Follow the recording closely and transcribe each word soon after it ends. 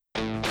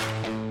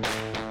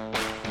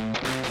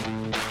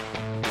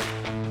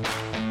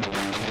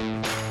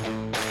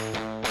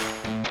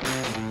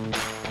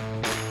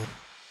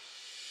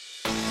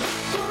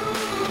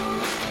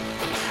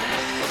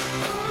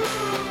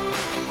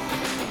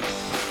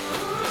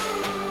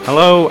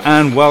Hello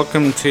and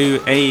welcome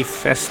to a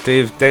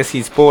festive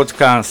Desi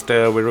Sportscast.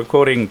 We're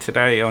recording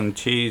today on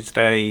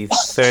Tuesday,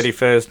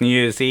 31st New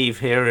Year's Eve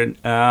here,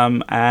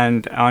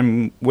 and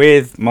I'm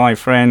with my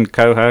friend,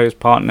 co-host,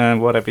 partner,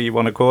 whatever you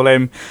want to call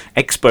him,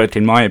 expert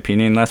in my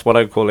opinion, that's what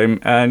I call him,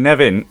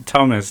 Nevin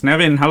Thomas.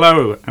 Nevin,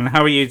 hello, and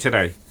how are you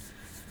today?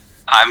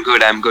 I'm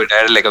good. I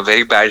had a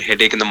very bad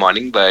headache in the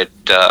morning, but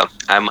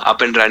I'm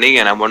up and running,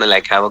 and I want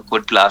to have a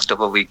good blast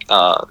of a week.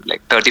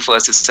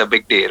 31st is a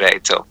big day,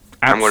 right? So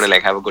I'm going to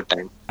have a good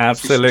time.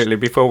 Absolutely.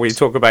 Before we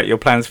talk about your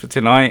plans for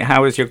tonight,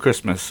 how was your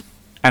Christmas?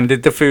 And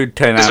did the food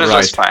turn out right? Christmas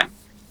was fine.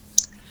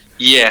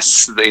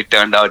 Yes, they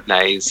turned out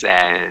nice,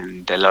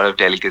 and a lot of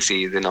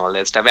delicacies and all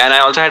that stuff. And I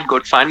also had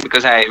good fun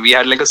because we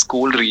had a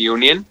school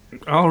reunion.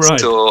 All right.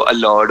 So a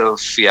lot of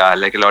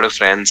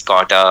friends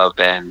caught up,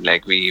 and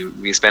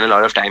we spent a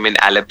lot of time in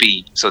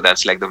Alleppey. So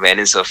that's the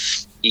Venice of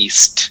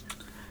East.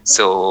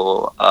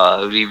 So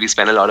we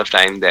spent a lot of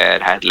time there.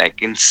 Had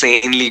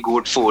insanely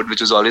good food,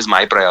 which was always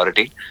my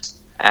priority.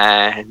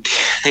 And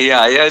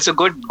yeah, it's a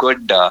good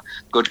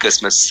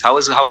Christmas. How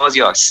was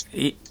yours?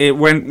 It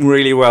went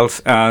really well.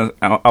 I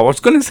was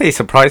going to say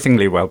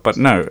surprisingly well, but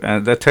no,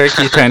 the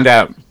turkey turned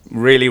out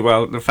really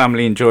well. The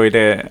family enjoyed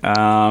it,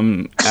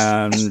 and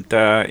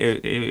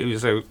it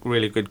was a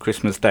really good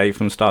Christmas day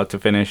from start to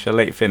finish. A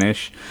late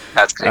finish.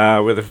 That's great.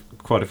 With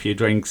quite a few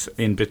drinks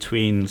in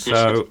between.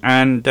 So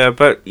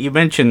but you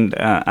mentioned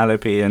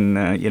Alleppey and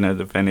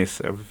the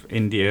Venice of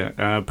India.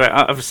 But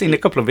I've seen a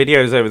couple of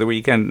videos over the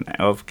weekend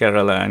of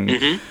Kerala,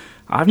 and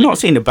I've not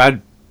seen a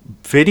bad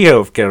video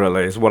of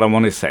Kerala. Is what I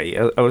want to say.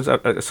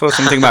 I saw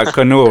something about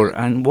Kannur,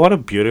 and what a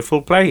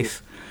beautiful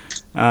place.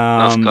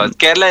 Of course,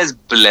 Kerala is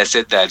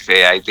blessed that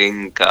way. I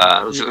think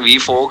we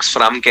folks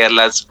from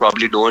Kerala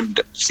probably don't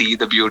see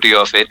the beauty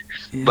of it.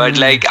 Yeah.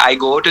 But I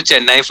go to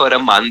Chennai for a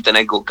month and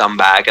I come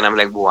back and I'm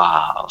like,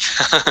 wow,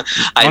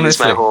 I miss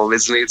my home.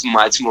 It's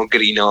much more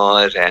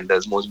greener and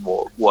there's more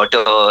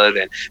water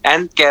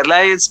and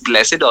Kerala is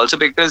blessed also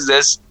because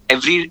there's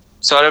every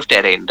sort of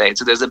terrain, right?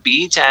 So there's a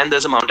beach and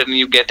there's a mountain and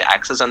you get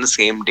access on the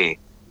same day.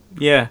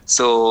 Yeah.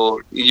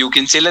 So you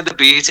can chill at the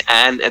beach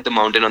and at the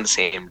mountain on the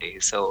same day.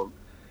 So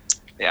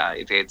yeah,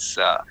 it's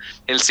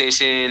hill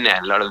station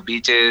and a lot of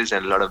beaches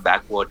and a lot of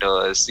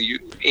backwaters.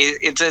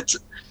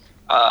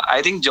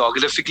 I think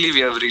geographically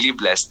we are really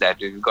blessed that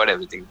we've got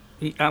everything.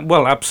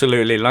 Well,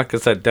 absolutely. Like I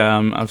said,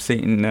 I've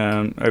seen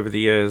over the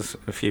years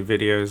a few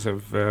videos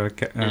of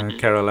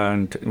Kerala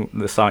and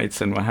the sites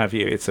and what have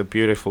you. It's a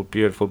beautiful,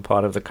 beautiful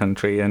part of the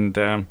country, and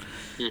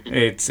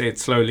it's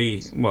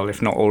slowly, well,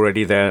 if not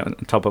already there, on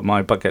top of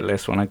my bucket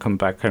list when I come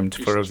back home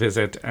for a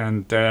visit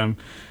and.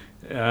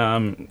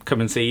 Come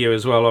and see you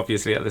as well,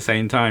 obviously at the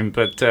same time.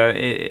 But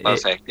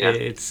perfect. Yeah.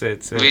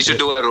 We should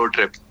do a road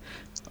trip.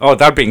 Oh,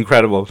 that'd be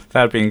incredible.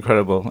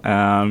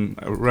 A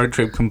road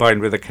trip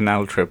combined with a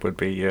canal trip would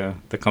be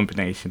the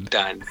combination.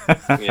 Done.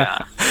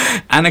 Yeah.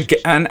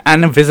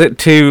 and a visit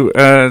to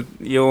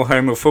your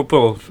home of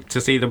football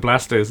to see the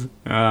Blasters.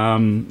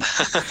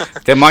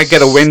 They might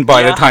get a win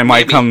by the time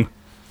maybe. I come.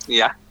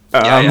 Yeah.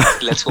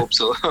 Let's hope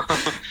so.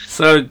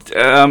 So.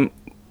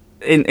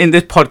 In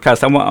this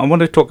podcast, I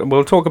want to talk.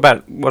 We'll talk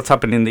about what's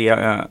happened in the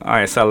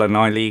ISL and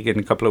I-League in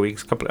a couple of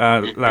weeks,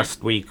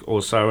 last week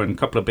or so, and a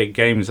couple of big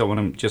games. I want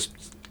to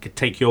just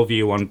take your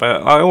view on,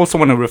 but I also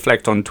want to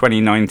reflect on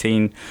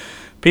 2019.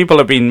 People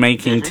have been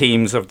making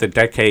teams of the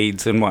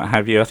decades and what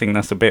have you. I think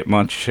that's a bit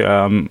much,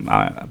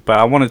 but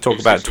I want to talk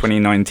about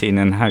 2019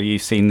 and how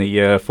you've seen the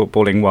year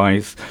footballing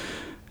wise.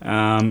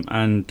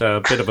 And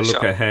a bit of a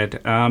look ahead.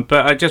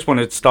 But I just want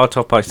to start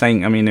off by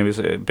saying, I mean, it was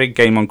a big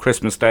game on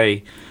Christmas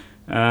Day.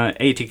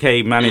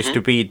 ATK managed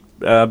to beat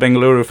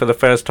Bengaluru for the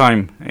first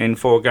time in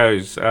 4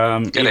 goes.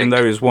 Even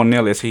though it was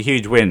 1-0, it's a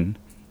huge win.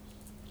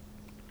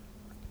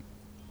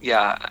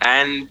 Yeah,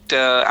 and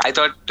I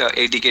thought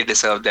ATK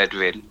deserved that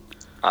win.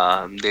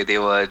 They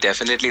were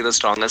definitely the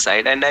stronger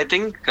side, and I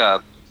think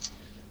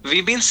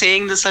we've been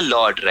saying this a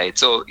lot, right?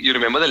 So you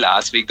remember the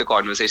last week the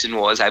conversation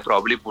was I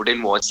probably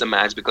wouldn't watch the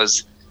match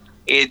because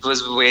it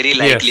was very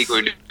likely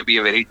going to be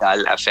a very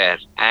dull affair,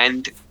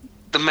 and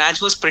the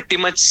match was pretty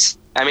much.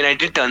 I mean, I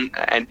did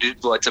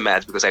watch the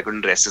match because I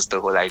couldn't resist the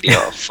whole idea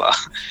of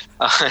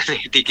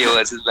ATK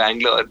versus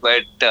Bangalore.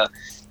 But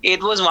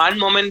it was one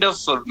moment of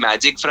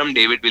magic from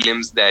David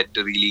Williams that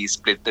really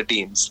split the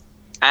teams.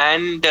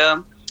 And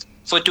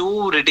for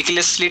 2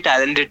 ridiculously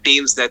talented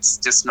teams, that's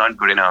just not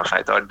good enough.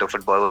 I thought the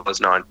football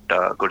was not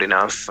good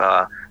enough.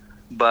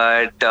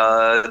 But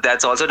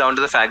that's also down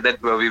to the fact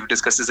that we've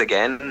discussed this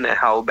again,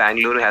 how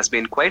Bangalore has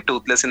been quite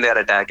toothless in their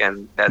attack.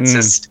 And that's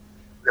just...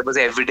 That was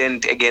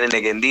evident again and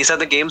again. These are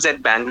the games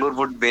that Bangalore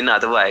would win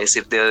otherwise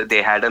if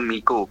they had a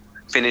Miku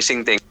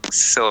finishing things.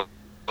 So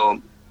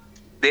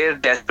they're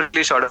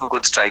desperately short of a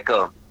good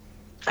striker.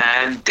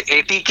 And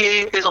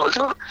ATK is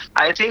also,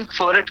 I think,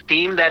 for a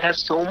team that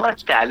has so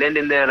much talent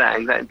in their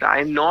ranks,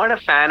 I'm not a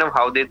fan of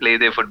how they play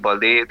their football.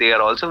 They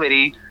are also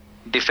very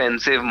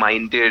defensive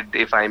minded,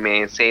 if I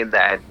may say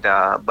that.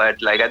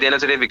 But like at the end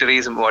of the day, victory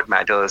is what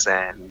matters,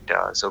 and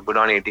so good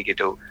on ATK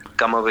to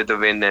come up with a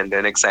win, and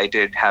an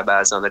excited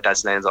Habas on the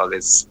touchline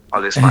is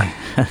always fun.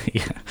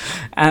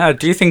 Yeah.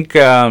 Do you think,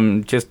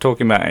 just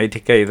talking about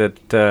ATK,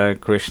 that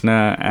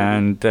Krishna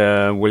and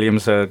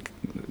Williams are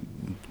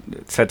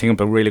setting up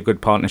a really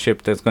good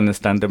partnership that's going to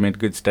stand them in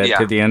good stead Yeah.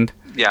 to the end?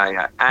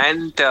 Yeah.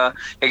 And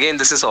again,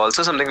 this is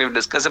also something we've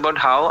discussed about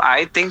how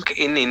I think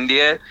in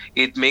India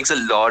it makes a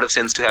lot of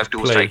sense to have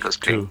two strikers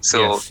play. True.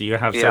 So Yes, you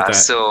have said yeah,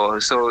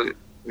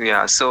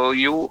 that. so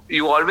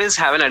you always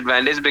have an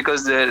advantage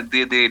because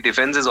the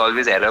defense is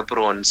always error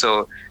prone.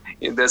 So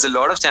there's a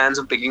lot of chance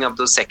of picking up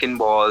those second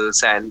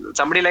balls, and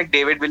somebody like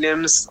David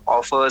Williams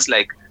offers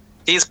like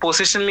he's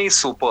positionally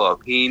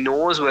superb. He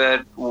knows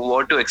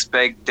what to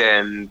expect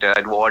and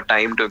at what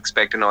time to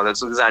expect and all that.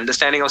 So his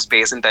understanding of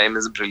space and time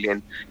is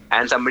brilliant.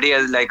 And somebody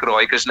else like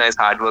Roy Krishna is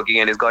hardworking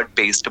and he's got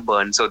pace to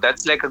burn. So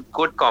that's like a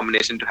good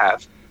combination to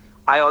have.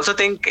 I also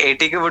think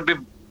ATK would be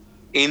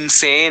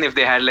insane if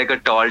they had like a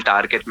tall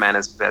target man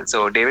as well.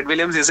 So David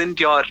Williams isn't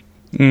your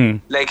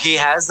like he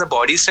has the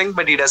body strength,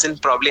 but he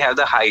doesn't probably have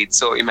the height.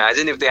 So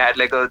imagine if they had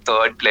like a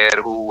third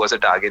player who was a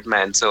target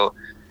man. So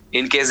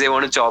in case they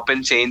want to chop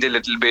and change a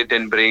little bit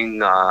and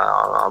bring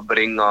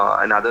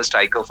another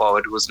striker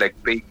forward who's like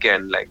big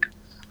and like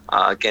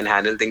can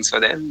handle things for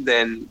them,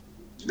 then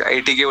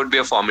ATK would be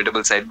a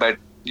formidable side. But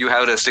you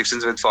have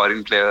restrictions with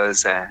foreign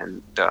players,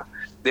 and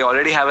they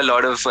already have a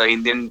lot of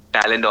Indian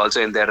talent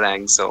also in their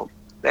ranks. So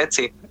let's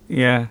see.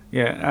 Yeah.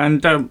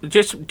 And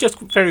just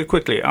very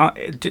quickly,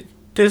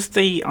 does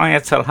the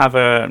ISL have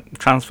a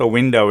transfer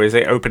window? Is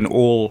it open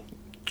all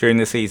during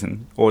the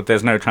season, or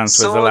there's no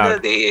transfers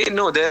allowed?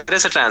 There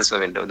is a transfer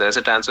window. There's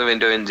a transfer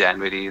window in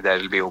January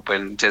that will be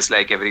open, just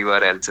like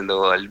everywhere else in the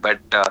world. But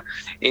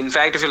in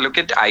fact, if you look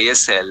at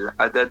ISL,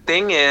 the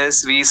thing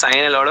is we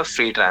sign a lot of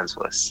free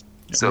transfers.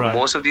 So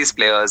most of these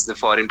players, the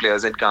foreign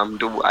players that come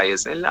to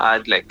ISL,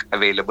 are like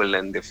available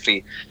and they're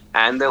free.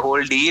 And the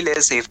whole deal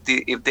is if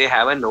they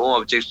have a no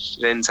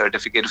objection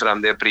certificate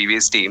from their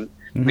previous team,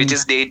 which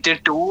is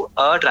dated to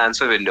a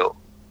transfer window.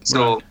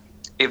 So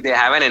if they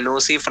have an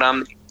NOC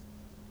from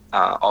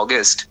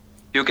August,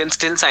 you can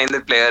still sign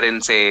the player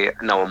in say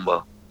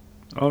November.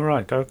 All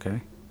right.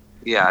 Okay.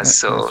 Yeah,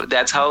 so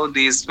that's how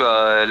these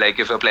like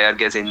if a player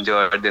gets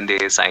injured, then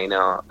they sign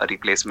a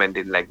replacement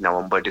in like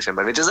November,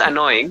 December, which is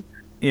annoying.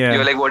 Yeah.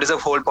 You're like, what is the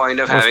whole point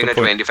of having a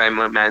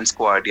 25-man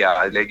squad?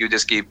 Yeah, like you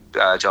just keep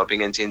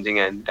chopping and changing.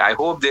 And I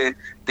hope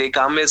they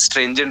come with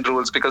stringent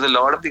rules, because a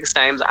lot of these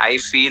times I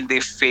feel they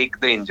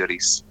fake the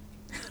injuries.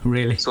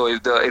 Really? So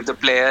if the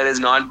player is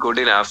not good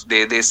enough,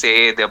 they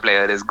say their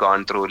player has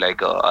gone through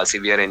like a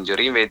severe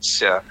injury,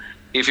 which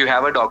if you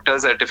have a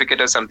doctor's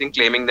certificate or something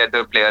claiming that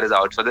the player is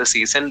out for the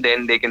season,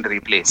 then they can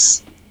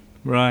replace.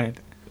 Right.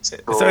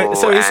 So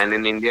and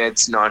in India,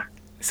 it's not.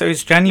 So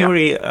is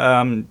January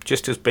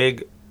just as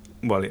big?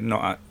 Well,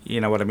 not, you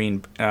know what I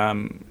mean,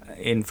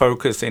 in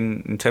focus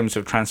in terms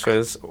of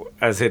transfers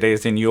as it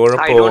is in Europe?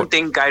 I don't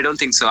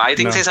think so. I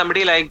think say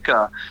somebody like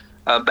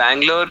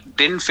Bangalore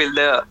didn't fill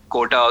the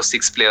quota of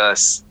 6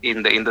 players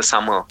in the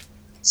summer,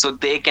 so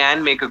they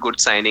can make a good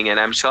signing,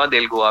 and I'm sure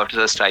they'll go after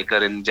a striker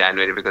in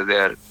January because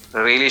they're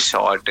really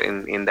short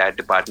in that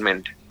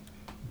department.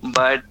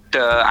 But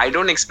I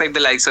don't expect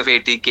the likes of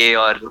ATK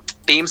or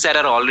teams that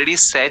are already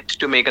set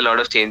to make a lot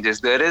of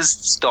changes. There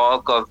is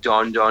talk of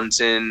John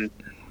Johnson,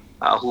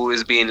 who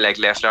has been like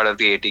left out of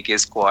the ATK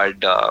squad,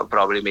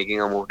 probably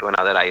making a move to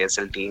another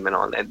ISL team and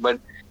all that. But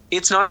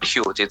it's not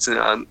huge. It's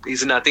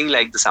nothing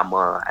like the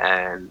summer,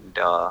 and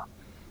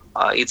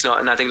it's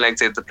nothing like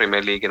say the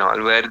Premier League and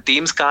all, where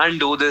teams can't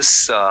do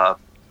this.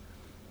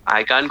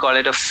 I can't call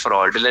it a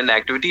fraudulent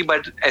activity,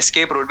 but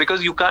escape route,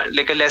 because you can't,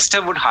 like a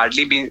Leicester would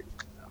hardly be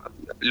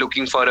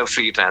looking for a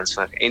free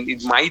transfer, and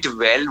it might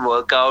well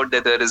work out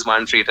that there is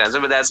one free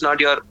transfer, but that's not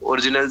your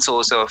original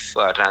source of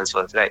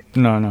transfers, right?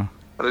 No.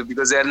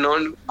 Because there are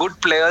known good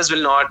players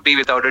will not be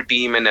without a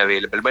team and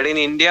available. But in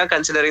India,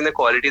 considering the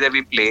quality that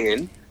we play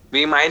in,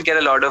 we might get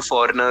a lot of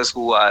foreigners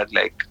who are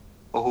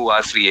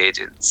free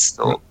agents.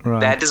 So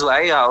that is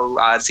why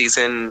our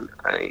season,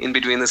 in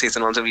between the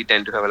season also, we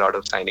tend to have a lot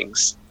of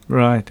signings.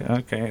 Right,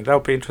 okay. That'll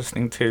be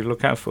interesting to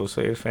look out for,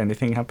 so if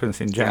anything happens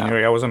in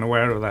January. I wasn't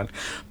aware of that.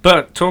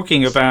 But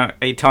talking about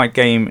a tight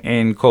game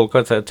in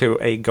Kolkata to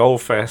a goal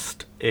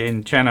fest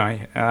in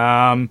Chennai.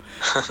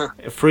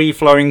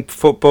 Free-flowing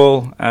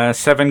football,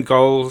 7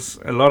 goals,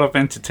 a lot of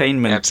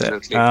entertainment.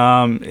 Absolutely.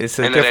 It's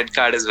and a red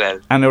card as well.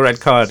 And a red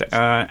card.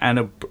 And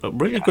a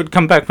really good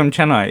comeback from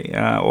Chennai.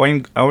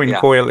 Owen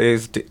Coyle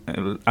is,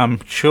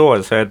 I'm sure,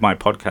 has heard my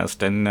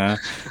podcast, and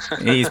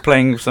he's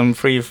playing some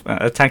free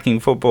attacking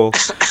football.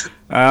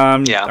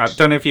 I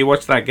don't know if you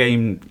watched that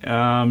game.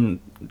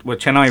 Were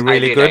Chennai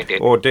really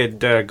good, or did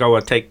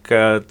Goa take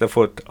the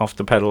foot off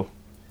the pedal?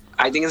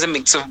 I think it's a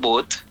mix of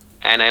both.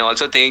 And I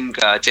also think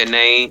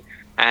Chennai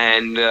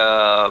and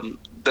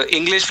the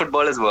English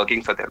football is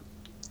working for them.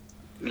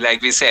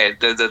 Like we said,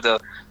 the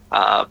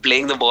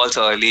playing the balls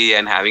early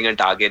and having a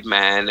target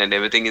man and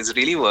everything is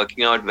really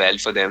working out well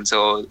for them.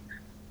 So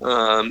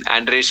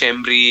Andre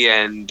Chembri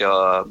and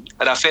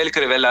Rafael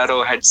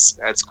Crivellaro had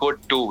scored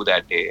 2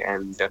 that day,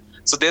 and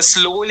so they're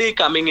slowly uh,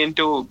 coming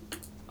into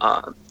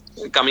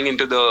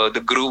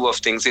the groove of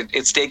things.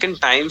 It's taken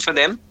time for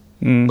them,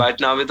 but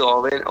now with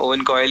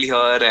Owen Coyle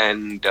here,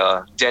 and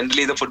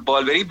generally the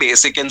football very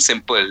basic and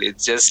simple.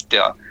 It's just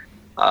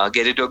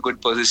get into a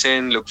good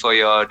position, look for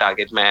your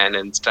target man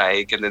and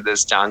strike, and then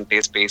there's Chang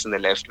takes space in the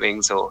left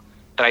wing, so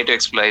try to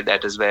exploit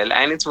that as well,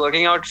 and it's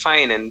working out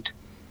fine. And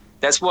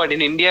that's what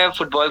in India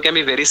football can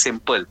be very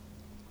simple,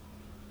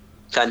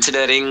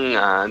 considering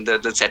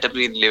the setup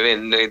we live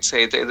in.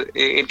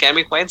 It can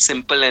be quite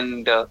simple,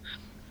 and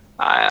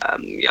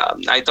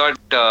I thought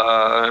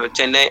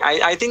Chennai.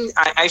 I think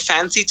I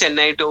fancy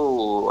Chennai to.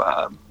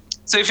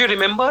 So if you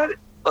remember,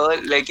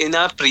 like in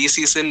our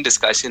pre-season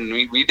discussion,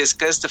 we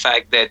discussed the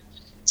fact that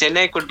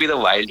Chennai could be the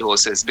wild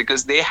horses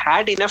because they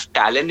had enough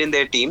talent in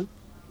their team.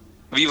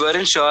 We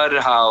weren't sure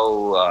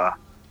how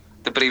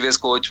the previous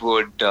coach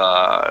would,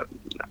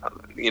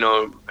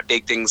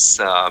 take things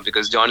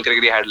because John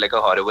Gregory had like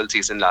a horrible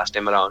season last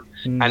time around,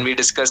 and we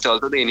discussed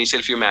also the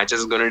initial few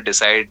matches is going to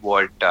decide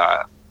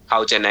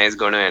how Chennai is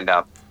going to end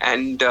up.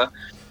 And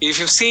if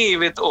you see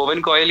with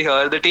Owen Coyle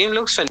here, the team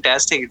looks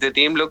fantastic. The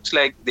team looks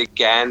like they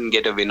can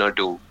get a win or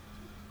two,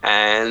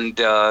 and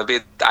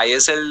with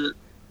ISL.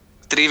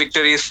 3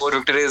 victories, 4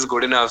 victories is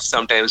good enough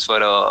sometimes for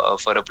a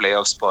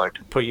playoff spot.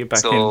 Put you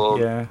back in,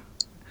 yeah.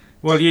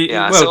 Well,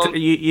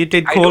 you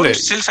did call it. I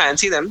still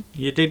fancy them.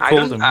 You did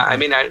call them. I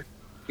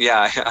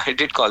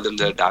did call them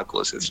the dark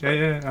horses.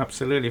 Yeah,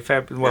 absolutely.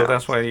 Fair. Well,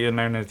 that's why you're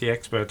known as the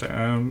expert.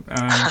 I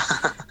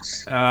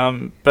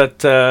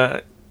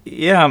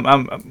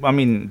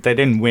mean, they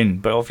didn't win,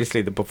 but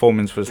obviously the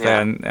performance was there,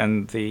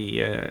 and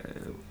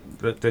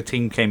the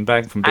team came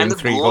back from being 3 goals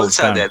down. And the goals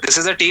are there. This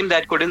is a team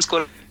that couldn't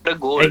score a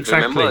goal.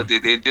 Exactly. Remember,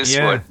 they just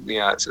scored.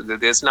 Yeah, so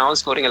they're now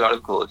scoring a lot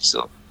of goals.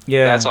 So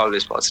that's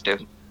always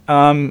positive.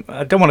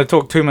 I don't want to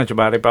talk too much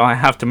about it, but I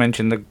have to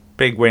mention the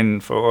big win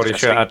for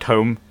Odisha at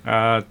home,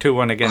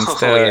 2-1 against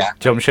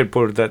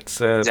Jamshedpur. That's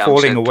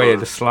falling away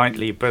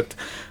slightly, but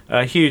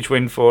a huge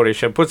win for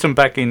Odisha. Puts them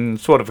back in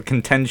sort of a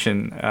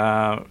contention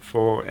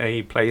for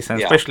a place,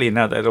 and especially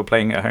now that they're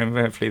playing at home.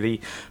 Hopefully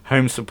the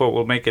home support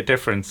will make a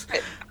difference.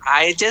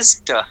 I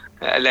just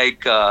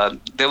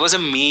there was a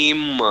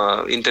meme,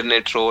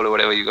 internet troll or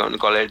whatever you're going to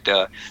call it,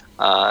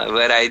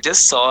 where I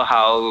just saw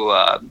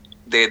how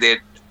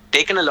they'd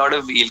taken a lot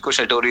of Ilko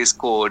Shatori's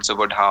quotes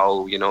about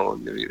how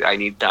I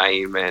need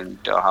time and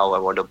how I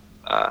want to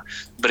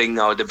bring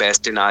out the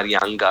best in our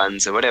young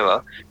guns or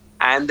whatever,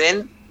 and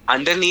then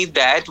underneath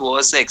that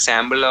was the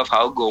example of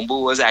how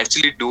Gombu was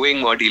actually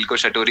doing what Ilko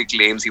Shatori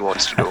claims he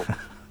wants to do.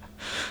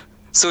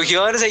 So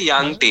here is a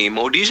young team.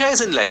 Odisha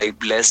isn't like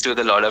blessed with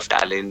a lot of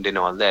talent and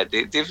all that.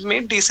 They've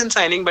made decent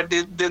signing, but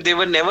they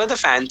were never the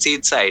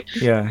fancied side.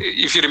 Yeah.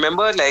 If you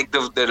remember, like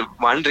the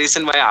one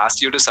reason why I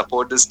asked you to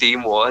support this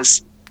team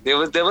was there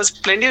was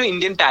plenty of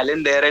Indian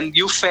talent there, and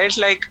you felt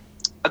like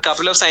a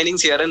couple of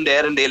signings here and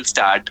there, and they'll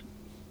start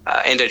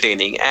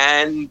entertaining.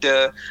 And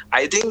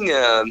I think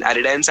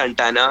Arida and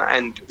Santana,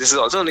 and this is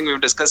also something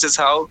we've discussed, is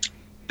how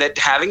that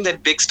having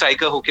that big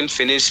striker who can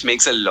finish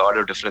makes a lot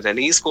of difference. And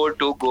he scored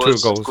 2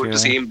 goals. Good to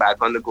see him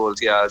back on the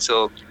goals. Yeah.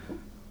 So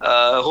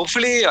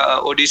hopefully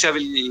Odisha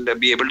will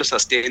be able to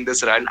sustain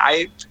this run.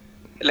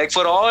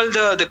 For all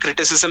the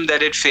criticism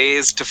that it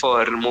faced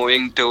for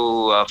moving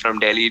to from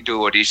Delhi to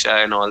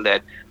Odisha and all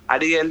that, at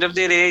the end of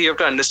the day, you have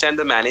to understand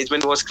the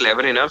management was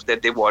clever enough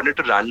that they wanted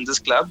to run this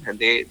club, and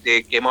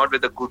they came out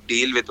with a good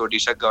deal with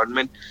Odisha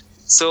government.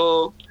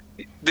 So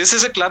this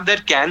is a club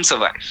that can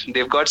survive.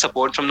 They've got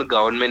support from the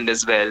government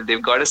as well.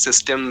 They've got a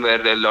system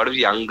where a lot of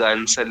young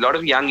guns, a lot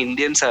of young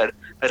Indians are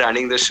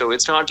running the show.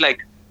 It's not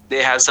like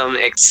they have some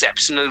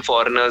exceptional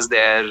foreigners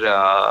there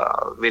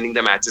winning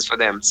the matches for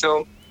them.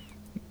 So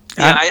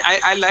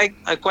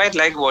I quite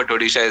like what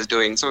Odisha is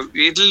doing. So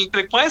it'll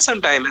require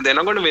some time, and they're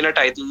not going to win a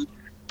title.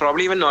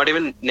 Probably not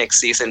even next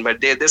season, but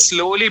they're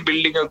slowly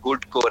building a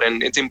good core,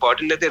 and it's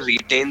important that they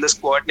retain the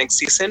squad next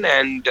season,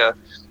 and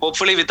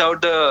hopefully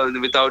without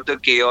the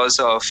chaos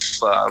of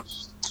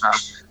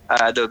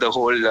the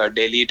whole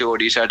Delhi to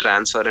Odisha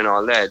transfer and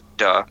all that,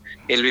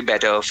 it'll be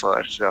better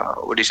for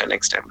Odisha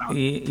next time.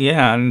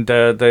 Yeah, and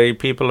the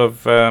people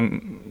of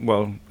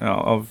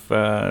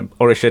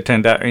Odisha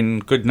turned out in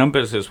good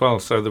numbers as well,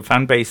 so the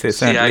fan base is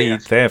certainly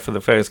there for the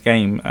first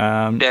game.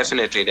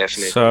 Definitely.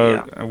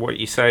 So what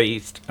you say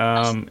is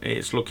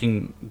it's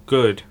looking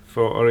good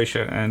for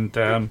Odisha, and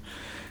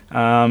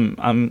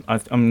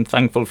I'm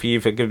thankful for you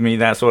for giving me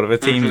that sort of a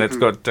team that's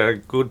got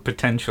good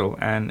potential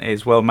and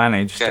is well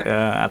managed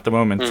at the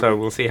moment. So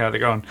we'll see how they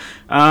go on.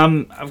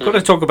 I've got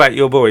to talk about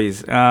your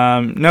boys.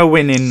 No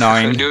win in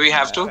 9. Do we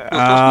have to?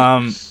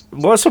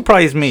 What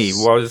surprised me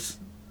was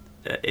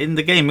in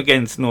the game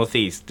against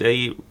Northeast,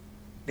 the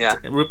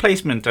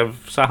replacement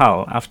of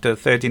Sahal after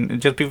 13,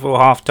 just before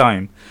half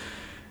time.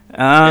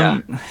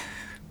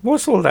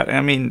 What's all that?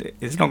 I mean,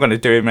 it's not going to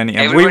do him any.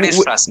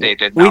 Everybody's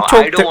frustrated now.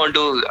 I don't want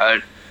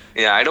to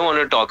Yeah, I don't want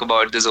to talk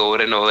about this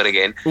over and over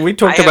again. We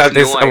talked I about have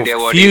this no idea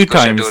a what few Ilko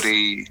times.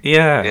 Shatori.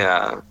 Yeah.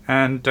 Yeah.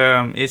 And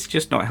it's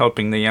just not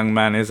helping the young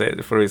man, is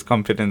it, for his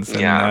confidence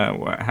and Yeah.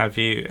 what have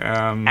you.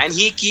 And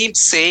he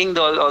keeps saying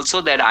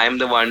also that I am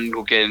the one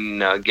who can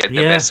get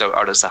the Yeah. best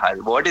out of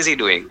Sahal. What is he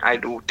doing?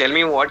 Tell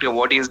me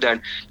what he's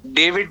done.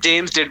 David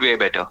James did way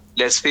better.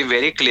 Let's be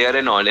very clear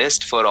and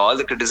honest. For all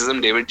the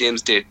criticism David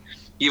James did,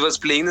 he was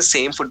playing the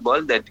same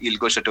football that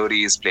Ilko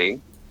Shatori is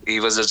playing. He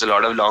was just a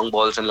lot of long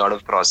balls and a lot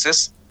of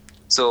crosses.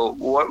 So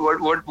what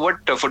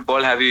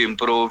football have you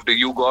improved?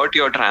 You got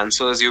your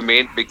transfers. You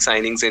made big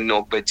signings in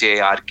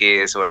Okpeche,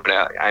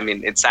 RKs. I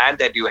mean, it's sad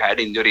that you had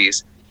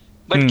injuries.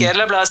 But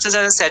Kerala Blasters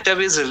as a setup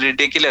is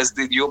ridiculous.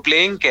 You're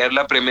playing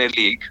Kerala Premier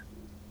League,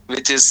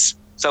 which is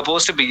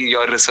supposed to be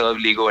your reserve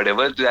league or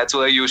whatever. That's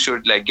where you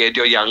should like get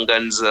your young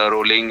guns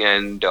rolling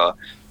and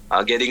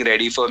getting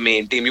ready for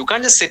main team. You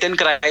can't just sit and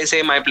cry,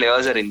 say my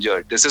players are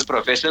injured. This is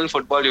professional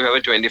football. You have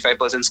a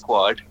 25%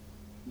 squad.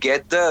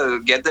 Get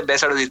the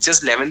best out of it. It's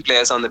just 11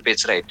 players on the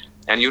pitch, right?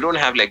 And you don't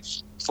have like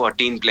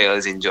 14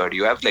 players injured.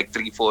 You have like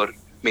 3-4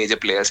 major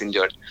players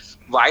injured.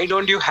 Why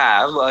don't you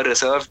have a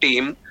reserve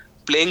team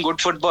playing good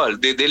football?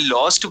 They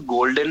lost to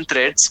Golden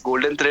Threads.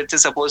 Golden Threads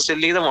is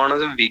supposedly one of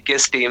the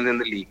weakest teams in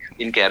the league,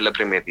 in Kerala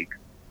Premier League.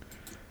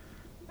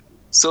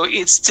 So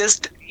it's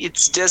just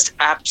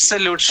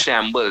absolute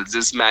shambles.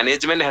 This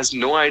management has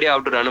no idea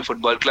how to run a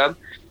football club.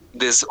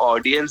 This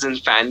audience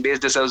and fan base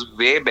deserves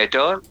way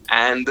better.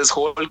 And this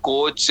whole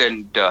coach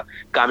and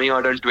coming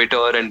out on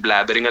Twitter and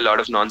blabbering a lot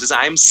of nonsense,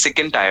 I'm sick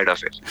and tired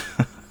of it.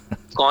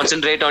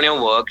 Concentrate on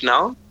your work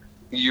now.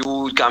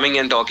 You coming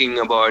and talking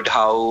about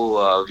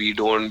how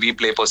we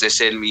play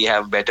possession, we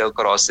have better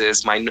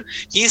crosses.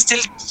 He's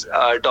still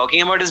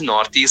talking about his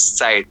northeast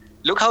side.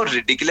 Look how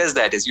ridiculous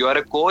that is. You are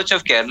a coach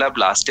of Kerala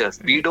Blasters.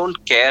 We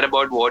don't care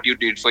about what you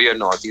did for your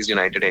Northeast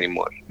United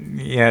anymore.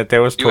 Yeah,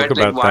 there was talk about that.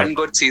 You had like one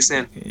good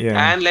season.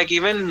 Yeah. And like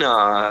even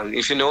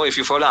if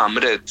you follow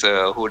Amrit,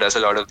 who does a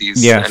lot of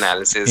these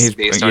analysis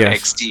based on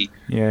XG.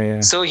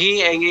 Yeah. So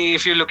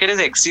if you look at his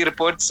XG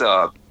reports,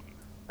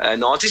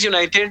 Northeast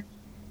United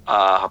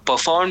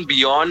performed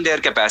beyond their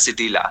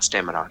capacity last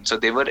time around. So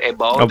they were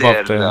above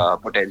their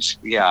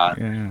potential.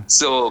 Yeah.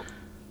 So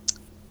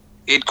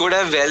it could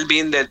have well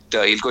been that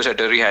Ilko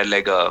Shatori had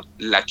like a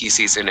lucky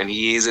season and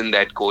he is in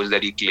that coach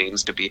that he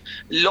claims to be.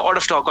 A lot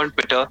of talk on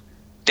Twitter.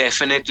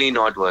 Definitely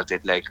not worth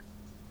it. Like,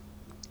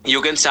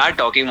 you can start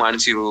talking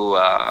once you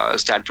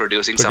start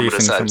producing some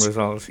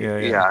results.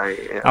 Yeah.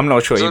 I'm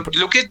not sure. So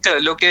look at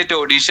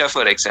Odisha,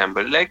 for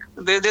example. Like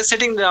they're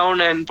sitting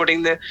down and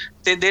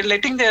they're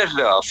letting their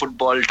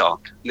football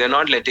talk. They're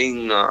not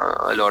letting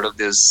a lot of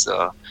this.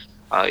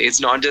 It's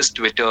not just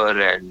Twitter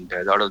and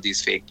a lot of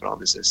these fake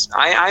promises.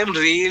 I'm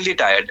really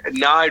tired.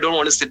 Now I don't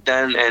want to sit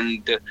down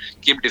and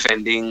keep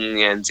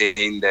defending and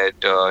saying that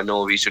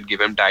no, we should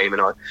give him time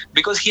and all,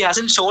 because he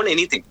hasn't shown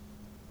anything.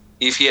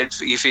 If he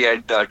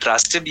had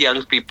trusted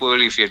young people,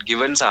 if he had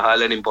given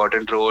Sahal an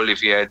important role, if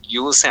he had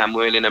used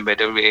Samuel in a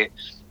better way,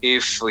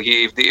 if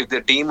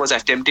the team was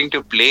attempting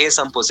to play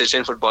some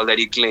possession football that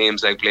he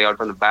claims, like play out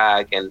from the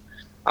back, and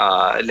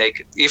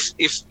like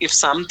if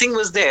something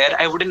was there,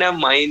 I wouldn't have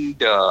mind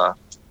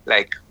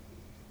sticking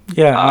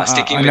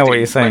I know with what him.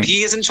 you're saying. But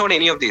he hasn't shown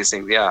any of these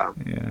things.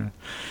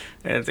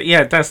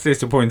 Yeah, that's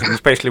disappointing,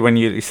 especially when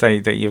you say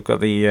that you've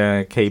got the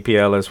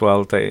KPL as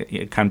well. That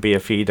it can be a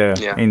feeder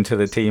into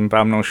the team, but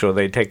I'm not sure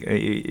they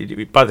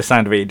take. By the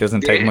sound of it, he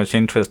doesn't take much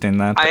interest in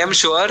that. I'm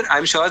sure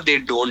they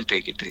don't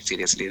take it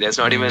seriously. There's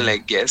not even they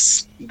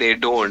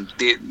don't.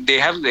 They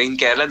have in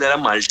Kerala. There are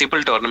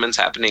multiple tournaments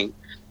happening,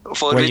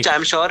 for which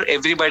I'm sure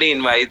everybody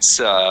invites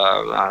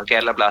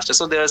Kerala Blasters.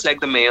 So there's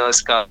like the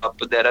Mayor's Cup.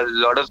 There are a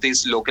lot of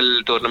these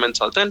local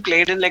tournaments also, and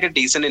played in like a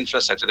decent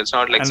infrastructure. It's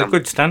not like and a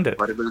good standard.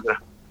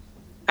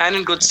 And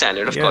in good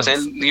standard, of course.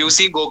 And you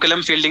see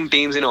Gokulam fielding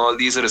teams in all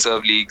these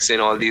reserve leagues, in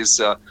all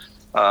these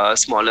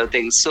smaller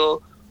things.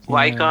 So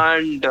why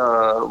can't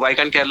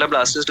Kerala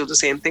Blasters do the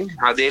same thing?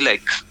 Are they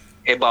like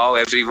above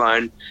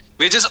everyone?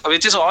 Which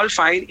is all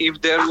fine if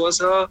there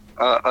was a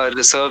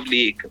reserve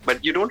league,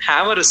 but you don't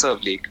have a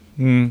reserve league.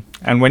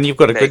 And when you've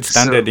got a good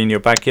standard in your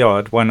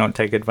backyard, why not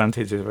take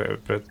advantage of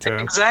it? But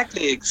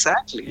exactly.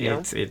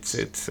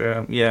 It's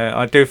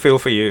I do feel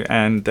for you.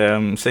 And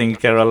seeing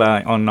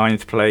Kerala on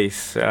 9th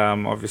place,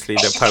 obviously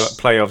the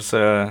playoffs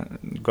are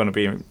going to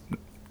be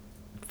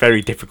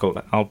very difficult.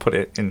 I'll put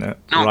it in the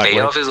right way.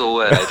 Playoff is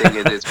over. I think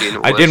it's been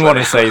over. I didn't want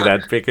to say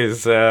that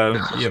because but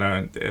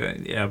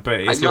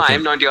it's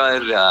I'm not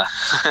your.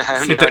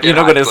 You're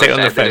not going to say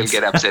on the fence.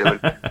 Get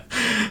upset.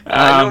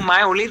 No,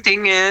 my only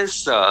thing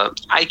is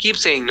I keep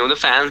saying the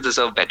fans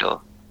deserve better.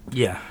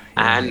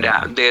 And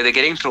they're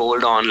getting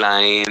trolled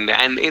online,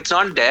 and it's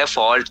not their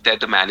fault that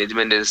the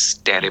management is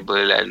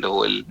terrible and the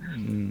whole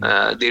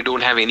they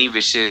don't have any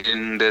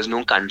vision. There's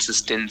no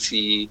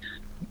consistency.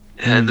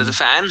 The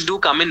fans do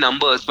come in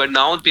numbers, but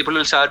now people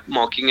will start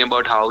mocking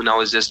about how now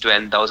it's just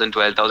 10,000,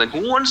 12,000.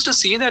 Who wants to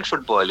see that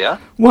football? Yeah.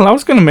 Well, I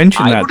was going to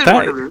mention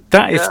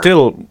that is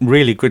still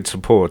really good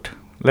support.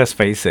 let's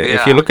face it. If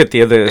Yeah, you look at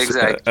the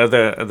exactly.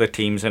 other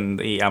teams and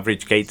the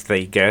average gates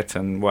they get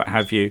and what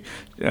have you,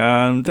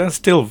 there's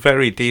still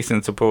very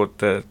decent support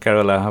that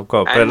Kerala have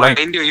got. But And like,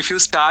 mind you, if you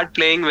start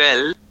playing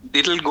well,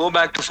 it'll go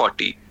back to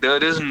 40.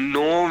 There is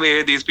no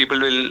way these people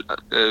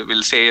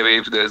will stay away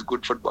if there's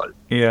good football.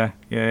 yeah.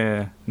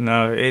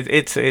 No,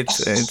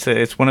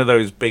 it's one of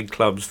those big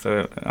clubs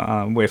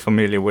that we're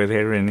familiar with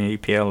here in the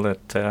EPL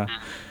that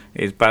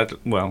is bad.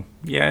 Well,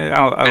 yeah, It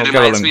I'll go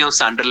reminds along. me of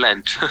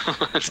Sunderland,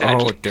 Oh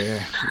sadly.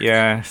 dear,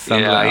 yeah, Yeah,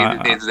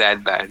 Sunderland. it's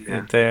that bad.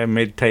 Yeah, They're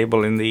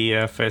mid-table in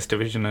the first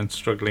division and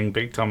struggling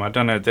big time. I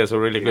don't know. There's a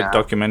really good yeah,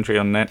 documentary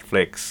on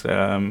Netflix.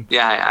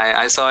 yeah.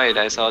 I saw it.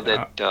 I saw Uh,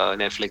 that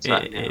Netflix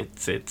one. Yeah,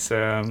 it's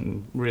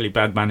really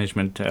bad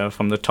management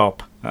from the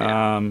top.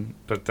 yeah.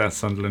 But that's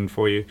Sunderland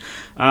for you.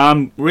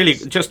 Really,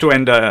 just to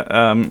end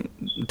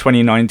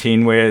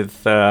 2019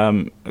 with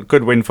a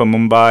good win for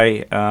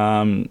Mumbai.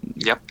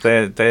 Yep,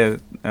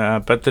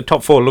 But the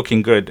top four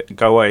looking good.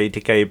 Goa,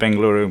 ATK,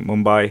 Bengaluru,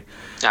 Mumbai.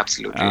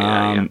 absolutely.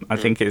 Yeah. I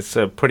think it's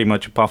pretty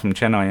much apart from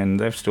Chennai, and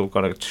they've still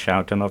got a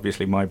shout. And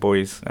obviously my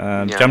boys,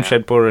 Yeah, yeah.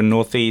 Jamshedpur and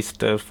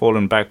Northeast, have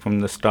fallen back from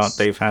the start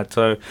they've had.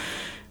 So it's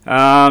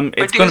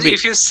But going to be.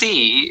 if you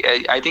see,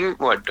 I think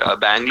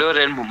Bangalore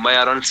and Mumbai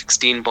are on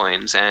 16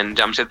 points, and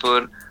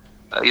Jamshedpur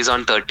is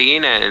on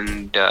 13,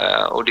 and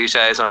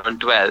Odisha is on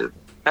 12.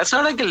 That's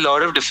not like a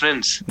lot of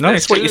difference. No,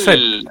 That's it's what you said.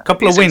 still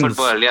Couple of decent wins.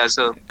 football. Yeah,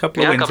 so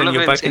Couple of wins couple and of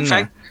you're wins. back in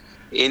there.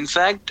 In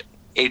fact,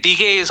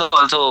 ATK is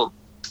also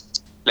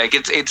like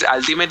it's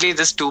ultimately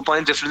just 2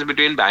 points difference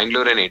between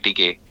Bangalore and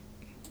ATK.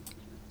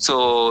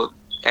 So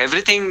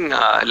everything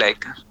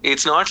like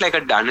it's not like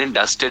a done and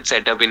dusted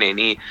setup in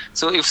any.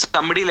 So if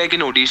somebody like in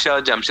Odisha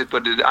or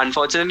Jamshedpur,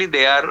 unfortunately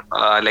they are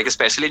like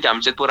especially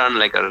Jamshedpur on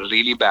like a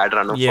really bad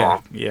run of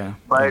form. Yeah.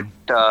 But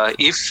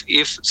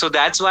if so,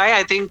 that's why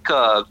I think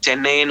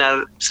Chennai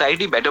are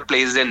slightly better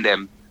placed than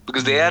them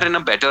because they are in a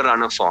better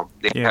run of form.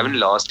 They Yeah. haven't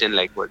lost in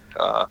like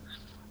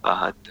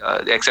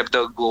except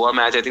the Goa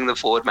match. I think the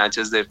 4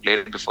 matches they've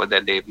played before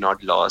that they've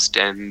not lost,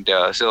 and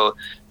so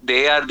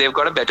they've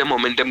got a better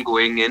momentum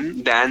going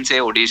in than say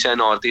Odisha,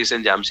 Northeast,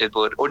 and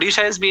Jamshedpur.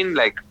 Odisha has been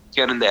like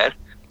here and there.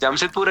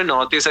 Jamshedpur and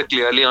Northeast are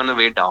clearly on the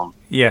way down.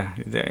 Yeah,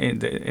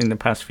 in the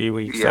past few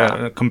weeks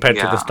Yeah. compared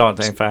to the Yeah. start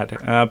they've had.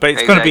 But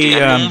it's going to Exactly. be,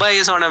 And Mumbai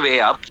is on a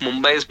way up.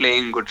 Mumbai is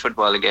playing good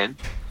football again.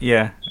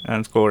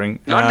 and scoring.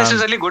 Not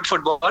necessarily good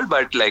football,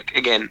 but like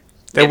again,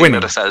 They're getting winning.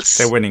 the results.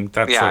 They're winning.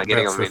 That's getting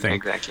that's a the win. thing.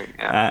 Exactly.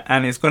 Yeah.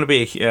 And it's going to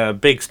be a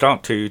big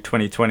start to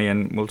 2020,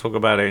 and we'll talk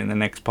about it in the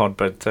next pod.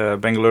 But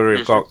Bengaluru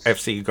have got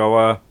FC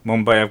Goa,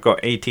 Mumbai have got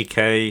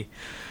ATK,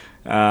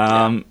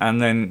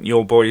 and then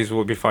your boys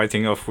will be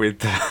fighting off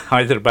with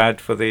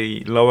Hyderabad for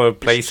the lower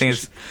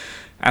placings.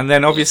 And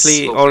then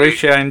obviously Yes,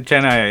 Odisha and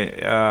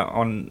Chennai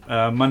on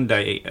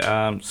Monday.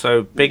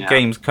 So big Yeah.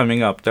 games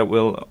coming up that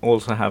will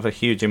also have a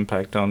huge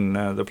impact on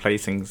the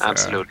placings.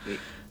 Absolutely.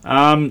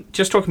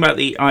 Just talking about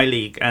the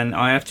I-League, and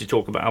I want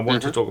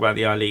to talk about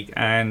the I-League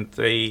and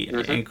the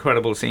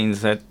incredible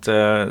scenes at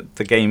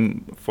the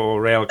game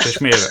for Real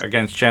Kashmir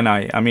against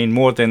Chennai. I mean,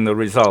 more than the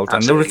result.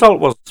 And the Absolutely. result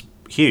was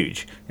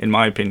huge, in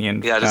my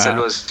opinion. Yeah, the result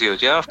was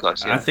huge. Yeah, of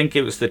course. I Yeah. think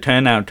it was the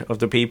turnout of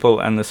the people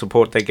and the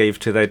support they gave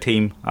to their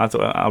team.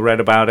 I read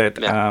about it.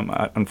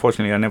 Yeah.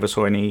 Unfortunately, I never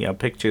saw any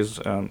pictures,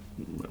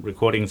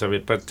 recordings of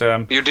it, but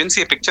You didn't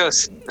see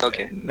pictures?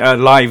 Okay.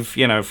 live,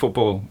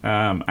 football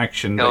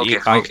action that Okay,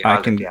 I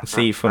okay, can yeah.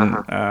 see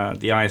from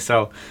the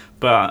ISL.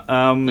 But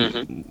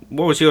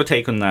what was your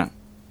take on that?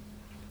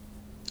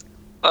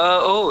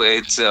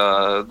 It's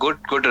a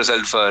good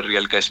result for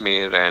Real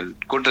Kashmir and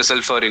good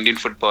result for Indian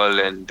football,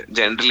 and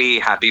generally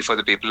happy for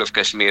the people of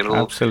Kashmir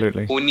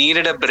Absolutely. who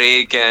needed a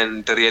break,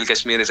 and the Real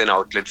Kashmir is an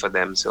outlet for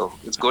them. So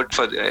it's good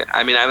for.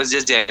 I mean, I was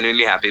just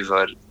genuinely happy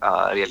for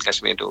Real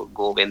Kashmir to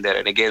go win there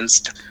and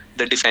against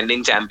the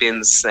defending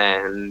champions,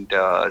 and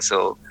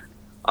so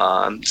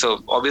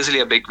obviously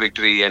a big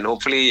victory, and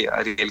hopefully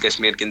Real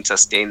Kashmir can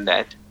sustain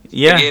that.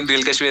 Yeah. Again,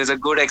 Real Kashmir is a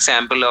good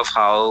example of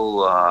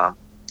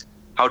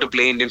how to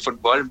play Indian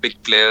football.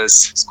 Big players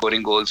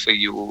scoring goals for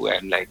you,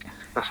 and like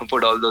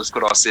put all those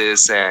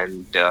crosses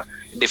and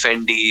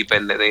defend deep,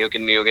 and then you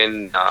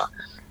can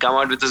come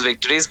out with those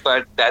victories.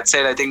 But that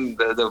said, I think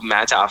the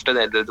match after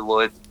that, the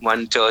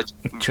one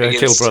Churchill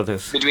against-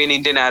 brothers. between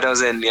Indian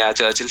Arrows and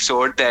Churchill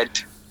showed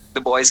that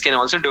the boys can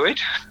also do it,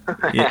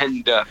 Yeah.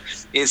 and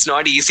it's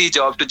not easy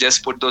job to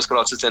just put those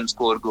crosses and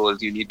score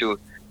goals. You need to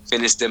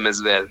finish them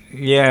as well.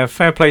 Yeah,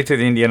 fair play to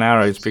the Indian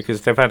Arrows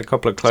because they've had a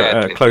couple of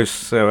Exactly.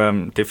 close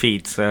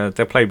defeats.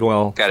 They played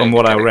well Correct, from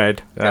what I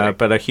correct, read, correct.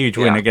 but a huge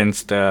win Yeah.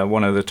 against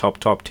one of the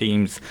top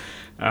teams.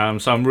 So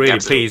I'm really Absolutely,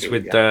 pleased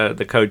with yeah.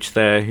 the coach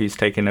there who's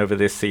taken over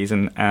this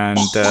season, and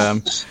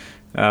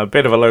a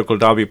bit of a local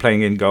derby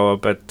playing in Goa,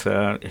 but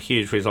a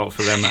huge result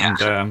for them,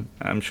 Yeah. and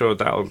I'm sure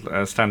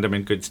that'll stand them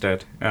in good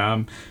stead.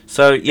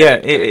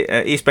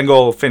 East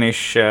Bengal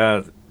finish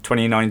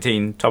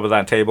 2019 top of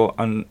that table,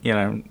 and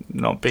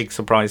not big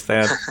surprise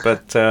there,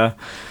 but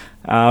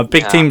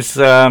Big Yeah. teams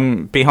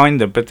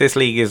behind them, but this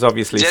league is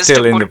obviously Just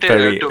still to in the put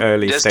very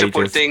early just to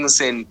put stages.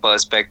 things in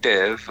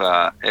perspective,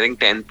 I think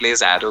 10th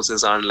place Arrows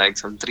is on like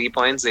some 3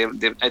 points.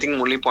 I think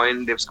only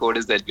point they've scored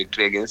is that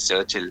victory against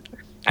Churchill,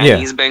 and Yeah,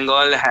 East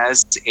Bengal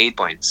has 8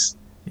 points.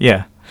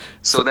 yeah.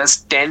 So So that's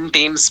 10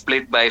 teams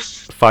split by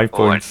 5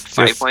 points,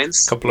 five just a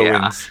points. couple of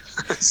Yeah,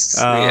 wins.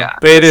 yeah.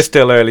 But it is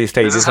still early This is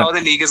stages. how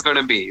the league is going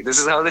to be. This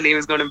is how the league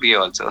is going to be.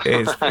 Also, I'm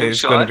It's going to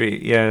sure.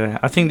 be, yeah.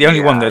 I think the only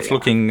one Yeah, that's yeah.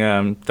 looking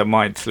that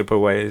might slip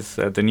away is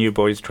the New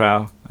Boys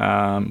Trial.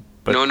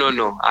 But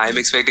No. I'm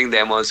expecting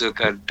them also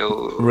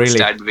to really,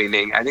 start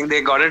winning. I think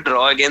they got a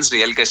draw against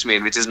Real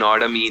Kashmir, which is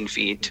not a mean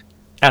feat.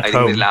 at I think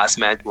the home, last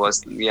match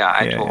was at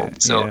yeah, home.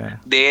 So yeah,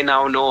 they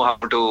now know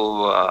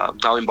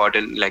how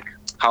important, like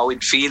how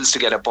it feels to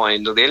get a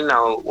point. So they'll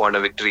now want a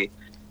victory.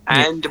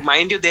 yeah. And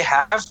mind you, they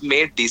have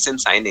made decent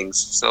signings.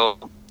 So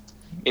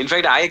in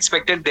fact, I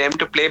expected them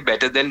to play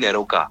better than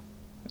Neroka.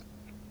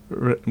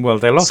 Well,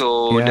 they lost.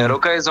 So Yeah,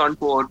 Neroka is on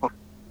poor.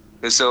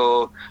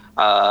 So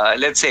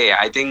let's say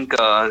I think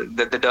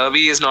that the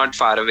derby is not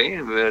far away.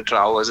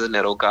 Trau versus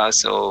Neroka,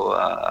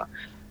 so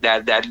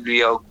that'll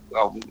be a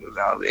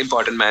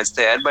important match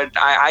there. But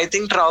I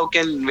think Trau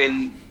can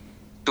win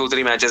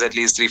 2-3 matches at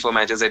least, 3-4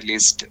 matches at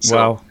least. So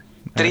wow.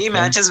 three Okay.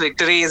 matches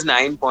victory is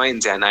 9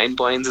 points. Yeah, 9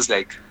 points is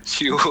like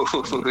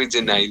huge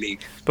in I-League.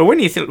 But when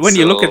you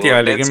look at the So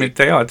I-League, I let's mean,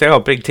 see. they are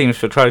big teams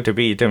to try to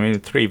beat. I mean,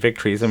 3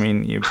 victories. I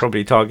mean, you're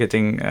probably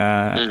targeting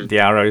the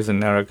Arrows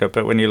and Neraka.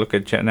 But when you look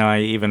at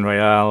Chennai, even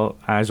Real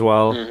as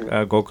well,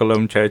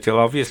 Gokulam, Churchill,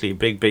 obviously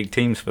big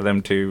teams for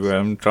them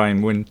to try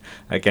and win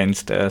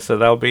against. So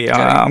that'll be.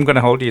 Correct. I'm going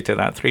to hold you to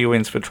that. 3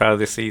 wins for Trout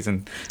this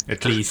season,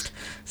 at least.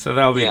 So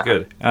that'll be Yeah.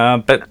 good.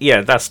 But yeah,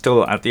 that's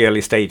still at the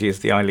early stages,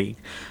 the I-League.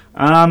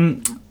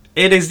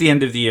 It is the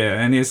end of the year,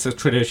 and it's a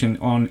tradition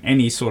on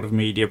any sort of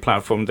media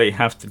platform. They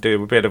have to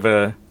do a bit of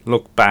a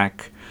look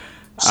back.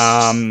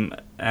 Yeah.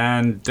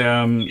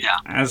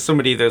 As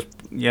somebody that's,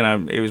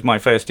 it was my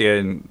first year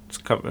in,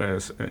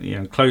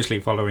 closely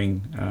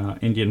following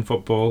Indian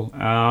football.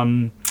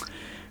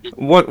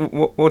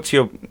 What's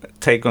your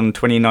take on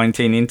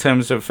 2019 in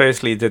terms of,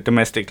 firstly, the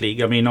domestic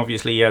league? I mean,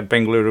 obviously, you had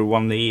Bengaluru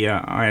won the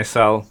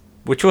ISL,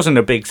 which wasn't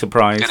a big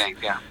surprise. Correct.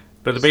 Yeah.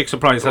 But the big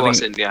surprise, I think,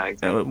 Wasn't. Yeah.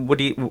 Exactly.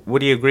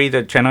 would you agree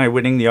that Chennai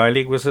winning the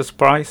I-League was a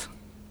surprise?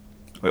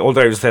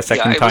 Although it was their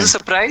second Yeah, it time. was a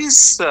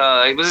surprise.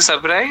 It was a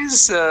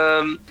surprise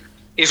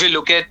if you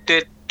look at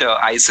it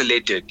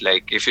isolated.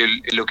 Like if you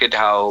look at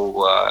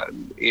how,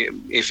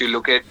 if you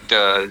look at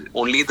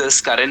only this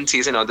current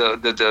season or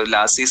the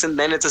last season,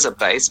 then it's a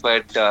surprise.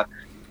 But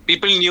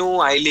people knew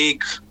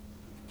I-League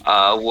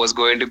was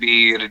going to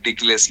be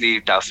ridiculously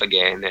tough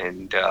again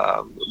and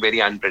very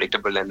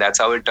unpredictable, and that's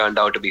how it turned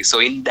out to be. So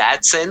in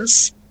that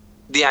sense,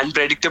 the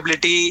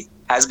unpredictability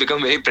has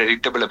become very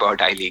predictable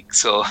about I-League.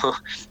 So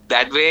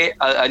that way,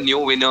 a new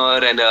winner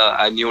and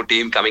a new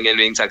team coming and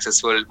being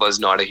successful was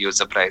not a huge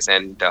surprise.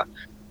 And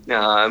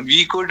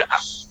we could,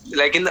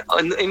 like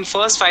in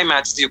first 5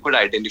 matches, you could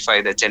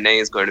identify that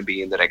Chennai is going to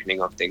be in the reckoning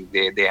of things.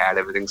 They had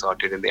everything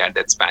sorted and they had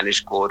that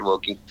Spanish core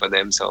working for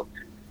them. So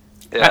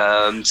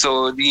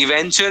so the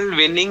eventual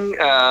winning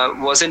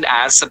wasn't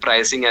as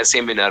surprising as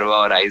say Minerva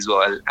or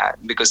Aizawl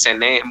because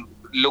Chennai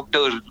looked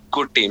a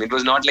good team. It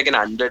was not like an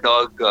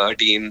underdog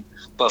team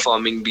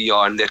performing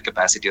beyond their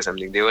capacity or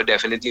something. They were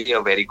definitely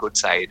a very good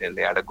side and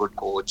they had a good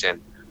coach and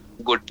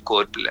good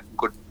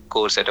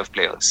core set of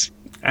players.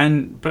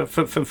 But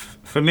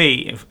for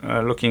me,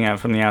 looking out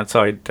from the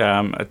outside,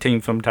 a team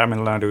from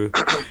Tamil Nadu,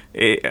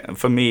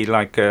 for me,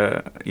 like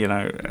a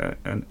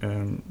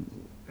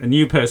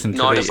new person to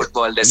Not the, a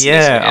football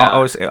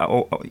destination.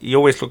 you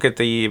always look at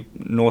the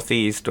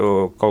northeast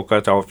or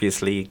Kolkata,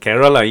 obviously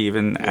Kerala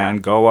even,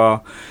 and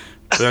Goa,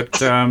 but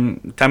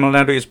Tamil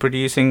Nadu is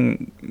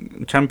producing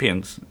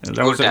champions.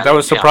 That was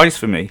a surprise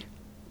for me.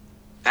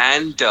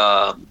 And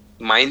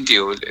mind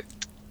you,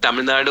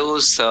 Tamil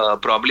Nadu's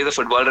probably the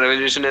football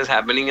revolution is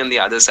happening on the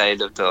other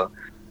side of the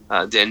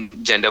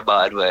gender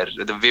bar, where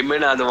the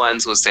women are the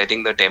ones who are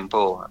setting the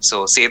tempo.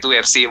 So Setu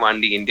FC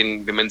won the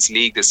Indian Women's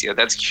League this year.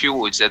 That's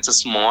huge. That's a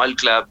small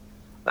club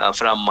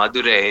from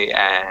Madurai,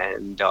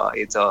 and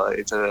it's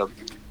a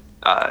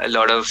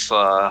lot of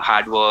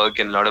hard work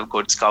and a lot of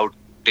good scouting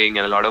and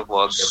a lot of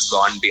work that's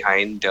gone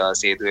behind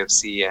Setu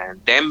FC, and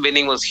them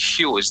winning was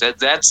huge.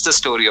 That's the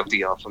story of the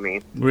year for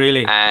me.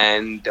 Really,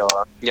 And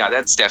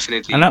that's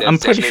definitely. and I'm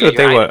pretty sure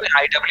they were.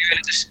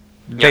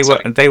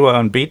 IWL They were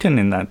unbeaten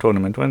in that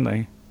tournament, weren't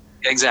they?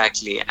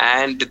 Exactly,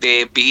 and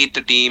they beat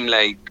a team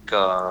like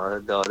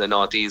the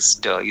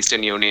Northeast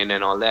Eastern Union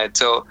and all that.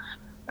 So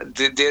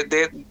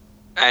they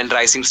and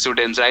Rising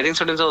Students. Rising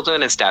Students are also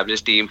an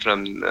established team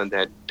from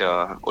that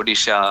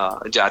Odisha,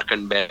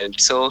 Jharkhand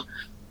belt. So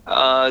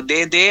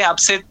they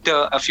upset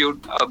a few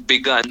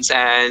big guns,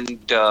 and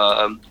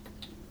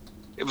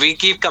we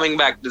keep coming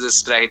back to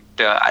this, right?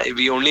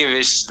 We only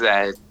wish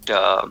that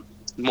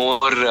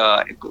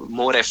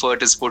more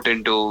effort is put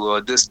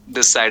into this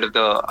side of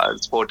the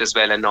sport as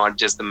well, and not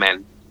just the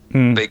men,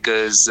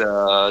 because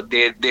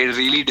they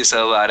really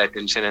deserve our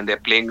attention, and they're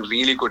playing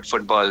really good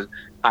football.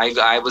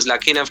 I was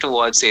lucky enough to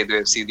watch Sedu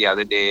FC the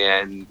other day,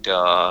 and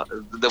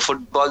the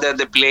football that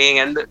they're playing,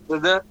 and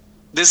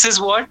this is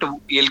what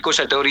Ilko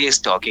Shatori is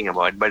talking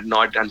about, but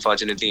not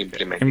unfortunately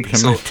implementing.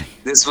 So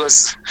this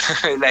was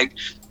like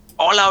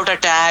all-out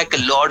attack,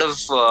 a lot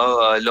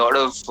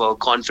of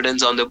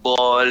confidence on the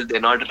ball. They're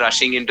not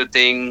rushing into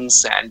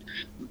things, and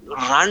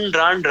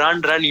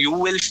run. You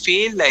will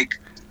feel like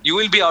you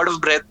will be out of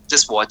breath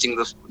just watching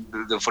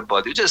the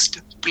football. You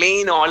just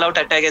plain all-out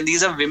attack, and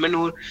these are women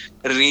who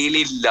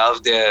really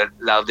love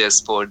their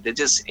sport. They're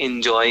just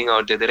enjoying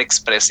out there. They're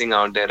expressing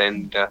out there,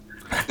 and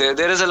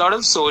there is a lot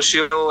of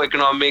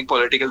socio-economic,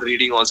 political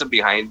reading also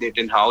behind it,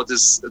 and how the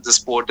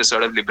sport has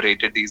sort of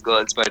liberated these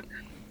girls. But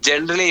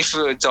generally, if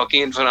you're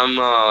talking from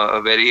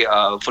a very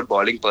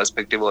footballing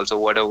perspective, also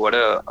what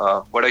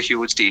a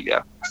huge deal,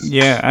 yeah.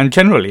 Yeah, and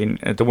generally in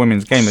the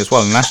women's game as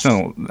well.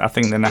 I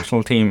think the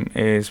national team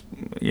is,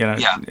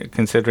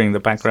 considering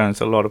the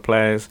backgrounds, a lot of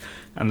players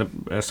and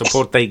the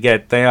support they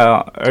get, they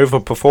are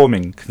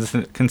overperforming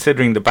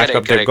considering the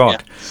backup they've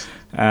got. Yeah.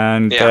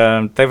 And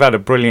they've had a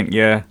brilliant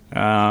year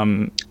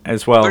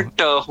as well.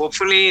 But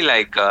hopefully,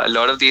 like a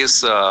lot of these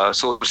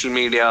social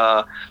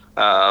media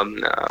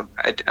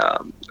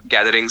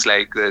gatherings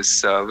like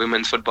this,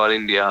 Women's Football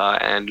India,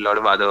 and a lot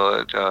of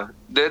other,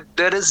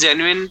 there is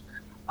genuine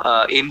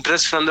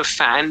interest from the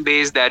fan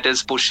base that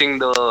is pushing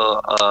the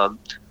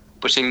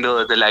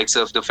likes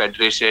of the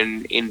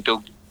federation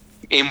into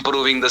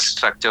improving the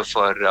structure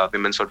for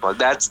women's football.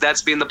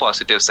 That's been the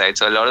positive side.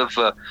 So a lot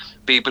of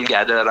people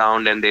gather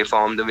around and they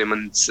form the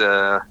Women's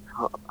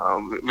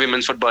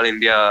Football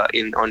India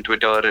on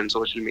Twitter and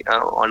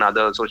on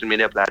other social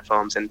media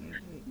platforms, and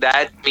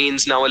that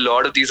means now a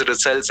lot of these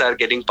results are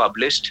getting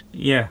published.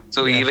 Yeah.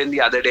 So even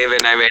the other day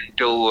when I went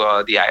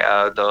to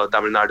the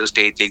Tamil Nadu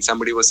State League,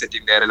 somebody was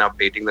sitting there and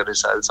updating the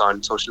results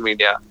on social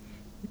media.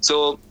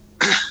 So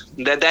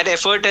that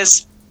effort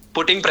is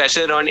putting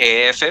pressure on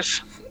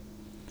AFF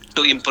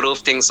to improve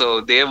things.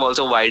 So they've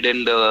also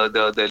widened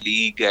the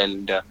league,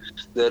 and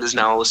there is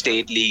now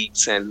state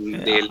leagues, and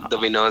the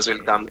winners will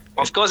come.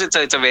 Of course, it's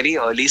a very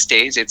early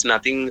stage. It's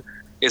not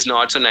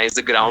so nice.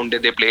 The ground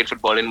that they played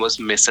football in was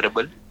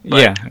miserable.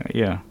 But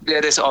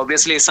there is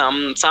obviously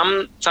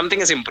something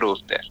has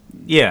improved there.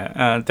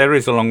 Yeah, there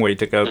is a long way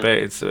to go, but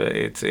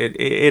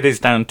it is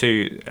down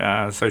to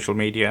social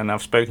media, and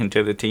I've spoken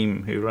to the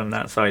team who run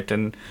that site,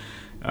 and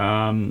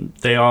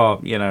they are,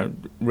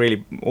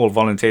 really all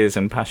volunteers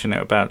and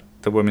passionate about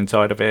the women's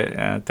side of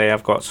it. They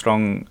have got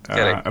strong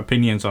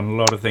opinions on a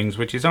lot of things,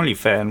 which is only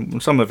fair,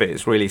 and some of it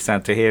is really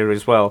sad to hear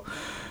as well.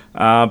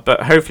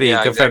 But hopefully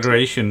the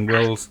federation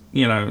will,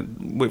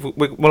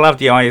 we'll have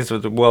the eyes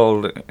of the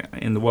world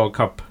in the World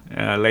Cup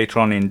later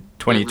on in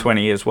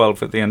 2020 as well,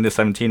 for the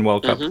Under-17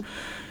 World Cup.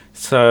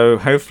 So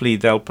hopefully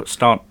they'll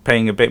start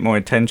paying a bit more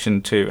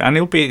attention to, and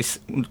it'll be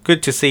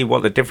good to see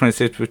what the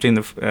difference is between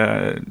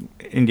the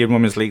Indian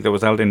Women's League that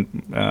was held in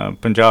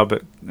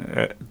Punjab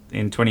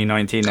in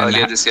 2019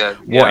 earlier this year.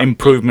 What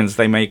improvements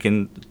they make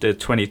in the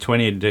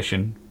 2020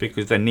 edition,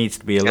 because there needs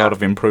to be a lot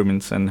of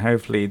improvements, and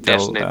hopefully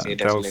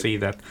they'll see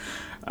that.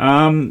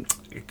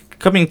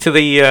 Coming to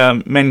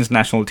the men's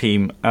national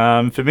team,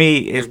 for me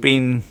it's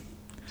been,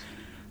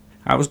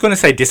 I was going to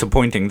say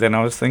disappointing, then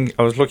I was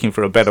looking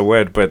for a better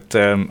word, but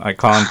I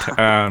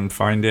can't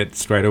find it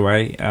straight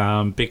away,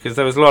 because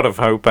there was a lot of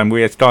hope, and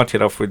we had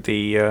started off with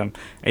the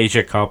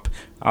Asia Cup.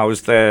 I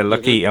was there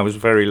lucky. I was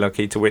very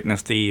lucky to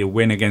witness the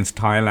win against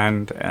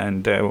Thailand,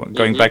 and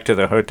going back to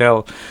the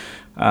hotel,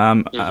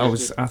 I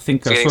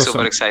think I saw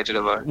super excited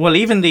about. Well,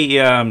 even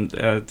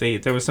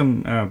there were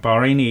some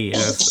Bahraini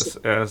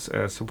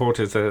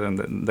supporters,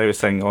 and they were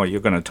saying, "Oh, you're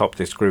going to top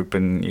this group,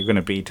 and you're going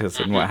to beat us,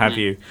 and what have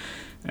you."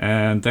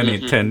 And then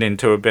it turned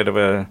into a bit of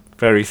a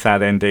very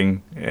sad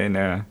ending in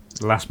a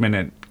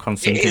last-minute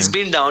Constantine. It's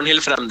been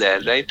downhill from there,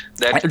 right?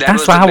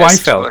 That's how I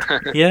felt.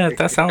 Yeah,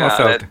 that's how I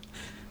felt.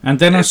 And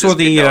then I saw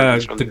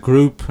the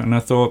group, and I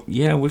thought,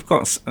 we've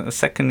got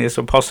second is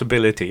a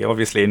possibility.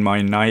 Obviously, in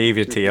my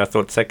naivety, I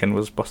thought second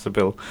was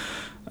possible.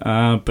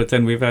 But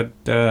then we've had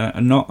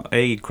not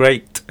a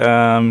great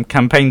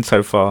campaign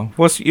so far.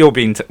 What's your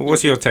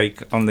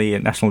take on the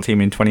national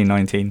team in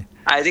 2019?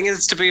 I think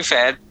it's, to be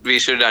fair, we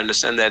should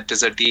understand that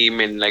it's a team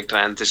in like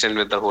transition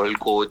with the whole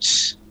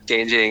coach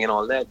changing and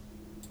all that.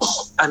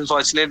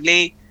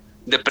 Unfortunately,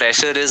 the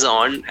pressure is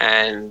on,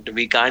 and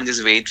we can't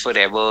just wait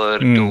forever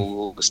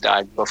to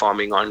start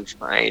performing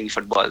in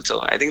football.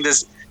 So I think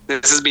this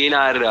has been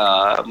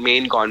our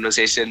main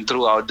conversation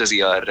throughout this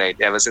year, right?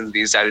 Ever since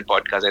we started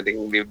podcast, I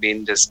think we've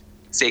been just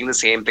saying the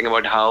same thing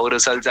about how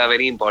results are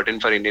very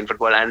important for Indian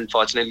football, and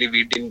unfortunately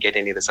we didn't get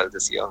any results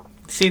this year.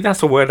 See,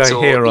 that's a word I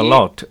hear a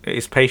lot,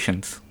 is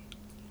patience.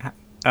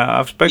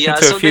 I've spoken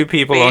to a few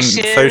people on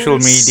social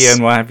media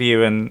and what have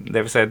you, and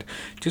they've said,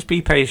 just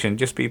be patient.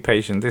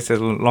 This is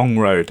a long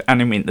road.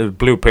 And I mean, the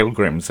Blue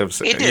Pilgrims have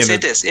said... It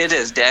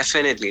is.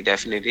 Definitely.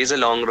 It's a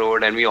long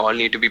road, and we all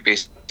need to be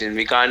patient.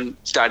 We can't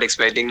start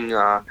expecting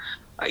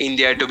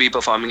India to be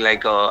performing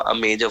like a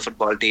major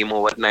football team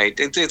overnight.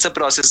 It's a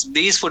process.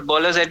 These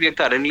footballers that we are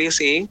currently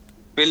seeing,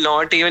 will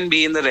not even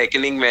be in the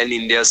reckoning when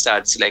India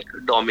starts like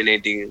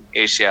dominating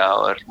Asia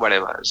or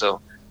whatever.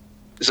 So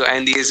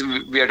and these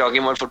we are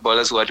talking about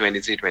footballers who are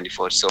 23,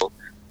 24. So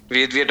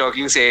we are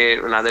talking say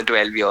another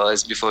 12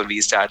 years before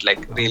we start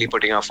like really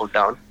putting our foot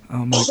down.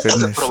 Oh my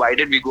goodness.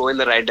 Provided we go in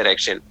the right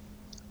direction.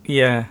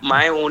 Yeah.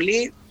 My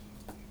only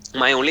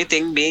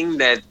thing being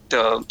that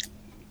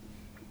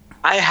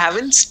I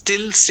haven't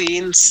still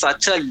seen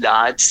such a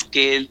large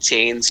scale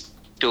change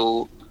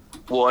to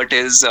what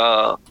is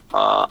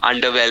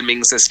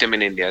underwhelming system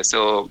in India.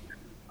 So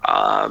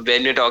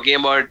when you're talking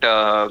about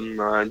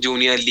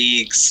junior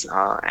leagues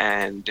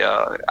and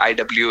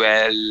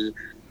IWL,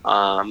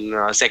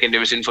 second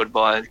division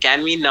football,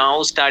 can we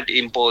now start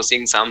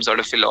imposing some sort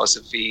of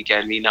philosophy?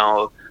 Can we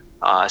now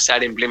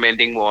start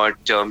implementing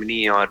what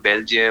Germany or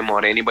Belgium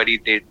or anybody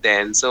did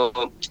then?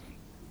 So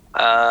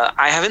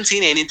I haven't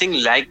seen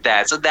anything like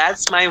that. So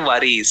that's my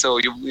worry. So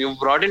you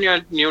brought in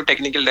your new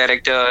technical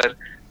director.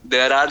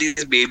 There are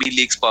these baby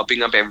leagues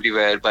popping up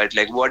everywhere, but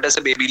like, what does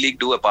a baby league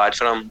do apart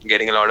from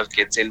getting a lot of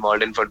kids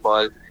involved in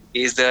football?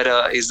 Is there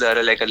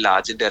like a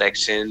larger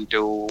direction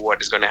to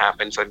what is going to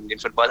happen for Indian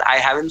football? I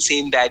haven't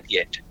seen that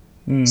yet.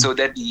 So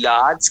that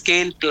large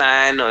scale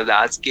plan or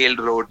large scale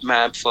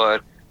roadmap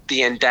for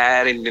the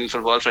entire Indian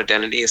football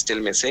fraternity is still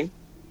missing.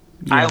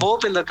 Yeah. I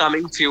hope in the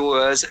coming few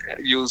years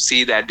you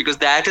see that, because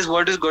that is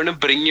what is going to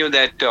bring you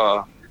that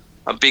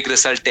a big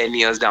result 10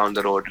 years down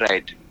the road,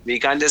 right? We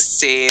can't just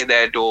say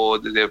that,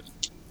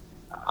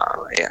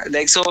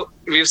 like, so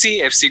we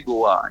see FC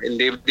Goa and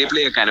they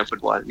play a kind of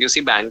football. You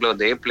see Bangalore,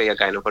 they play a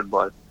kind of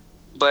football.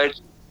 But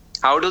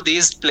how do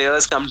these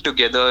players come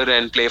together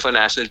and play for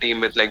national team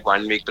with like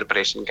 1 week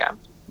preparation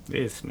camp?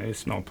 It's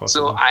not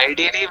possible. So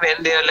ideally,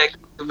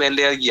 when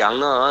they are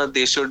younger,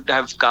 they should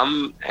have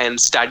come and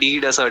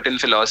studied a certain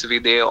philosophy.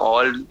 They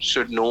all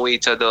should know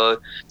each other.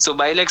 So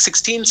by like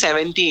 16,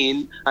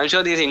 17, I'm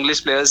sure these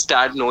English players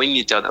start knowing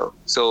each other.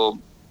 So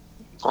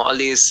all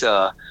these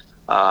the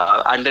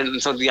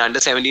under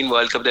 17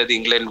 World Cup that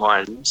England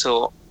won.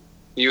 So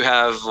you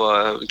have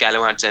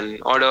Callum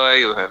Hudson-Odoi,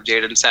 you have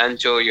Jadon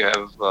Sancho, you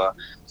have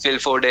Phil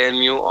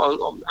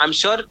Foden. I'm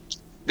sure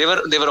they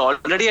were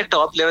already at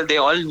top level. They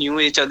all knew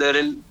each other,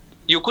 and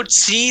you could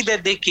see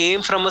that they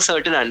came from a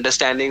certain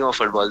understanding of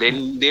football.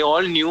 They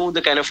all knew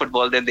the kind of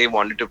football that they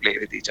wanted to play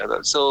with each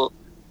other. So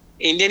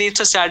India needs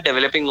to start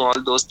developing all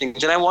those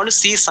things, and I want to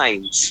see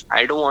signs.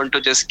 I don't want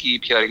to just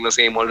keep hearing the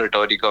same old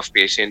rhetoric of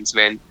patience,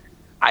 when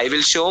I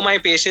will show my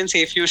patience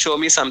if you show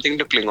me something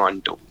to cling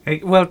on to.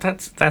 Well,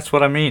 that's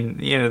what I mean.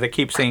 You know, they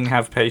keep saying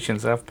have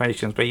patience,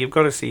 but you've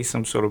got to see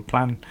some sort of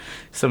plan,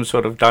 some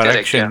sort of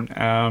direction. Correct,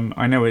 yeah.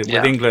 I know with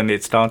England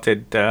it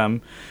started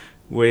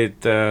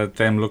with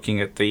them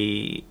looking at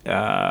the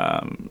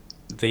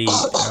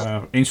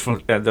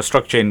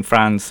structure in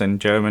France and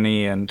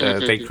Germany, and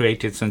they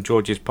created St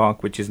George's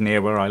Park, which is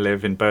near where I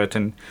live in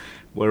Burton,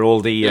 where all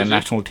the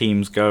national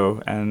teams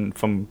go, and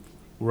from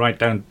right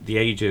down the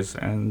ages,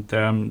 and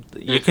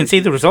you can see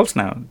the results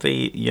now.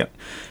 The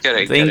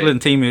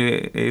England team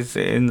is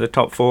in the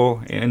top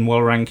 4 in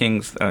world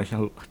rankings.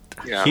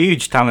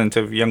 Huge talent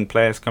of young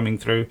players coming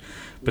through,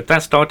 but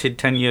that started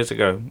 10 years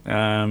ago,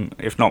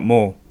 if not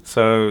more.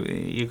 So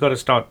you've got to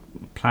start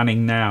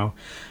planning now.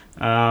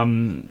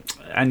 And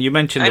you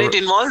mentioned, and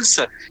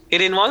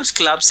it involves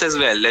clubs as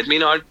well. Let me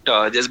not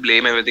just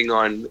blame everything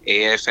on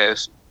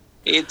AFF.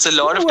 It's a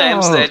lot of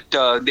times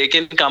that they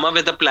can come up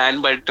with a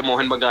plan, but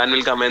Mohan Bagan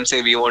will come and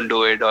say we won't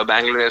do it, or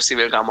Bangalore FC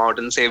will come out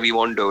and say we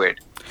won't do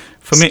it.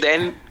 For me,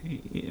 then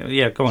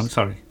go on.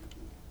 Sorry.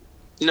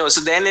 No,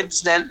 so then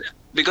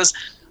because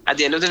at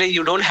the end of the day,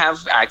 you don't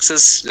have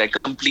access, like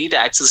complete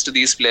access to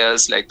these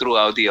players like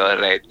throughout the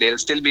year, right? They'll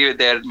still be with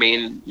their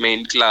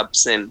main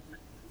clubs, and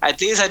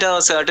at least at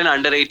a certain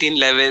under 18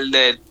 level,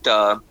 that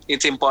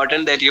it's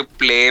important that you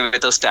play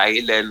with a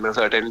style and a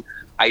certain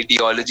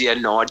ideology,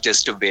 and not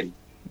just to win.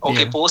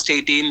 Okay, post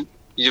 18,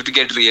 you have to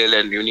get real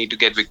and you need to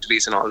get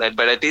victories and all that.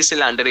 But at least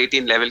till under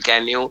 18 level,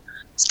 can you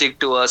stick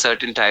to a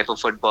certain type of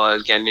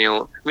football? Can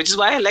you? Which is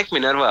why I like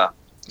Minerva.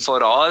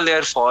 For all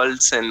their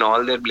faults and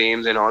all their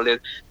blames and all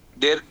their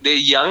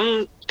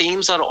young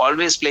teams are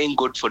always playing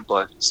good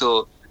football.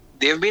 So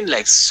they've been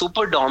like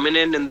super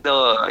dominant in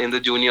the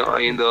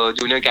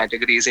junior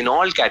categories, in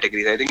all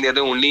categories. I think they're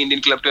the only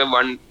Indian club to have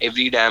won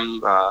every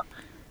damn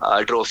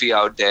trophy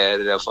out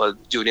there for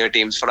junior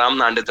teams,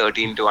 from under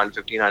 13 to under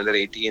 15, under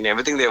 18,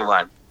 everything they've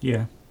won.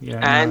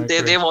 And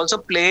they've also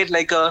played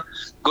like a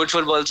good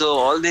football. So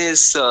all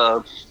this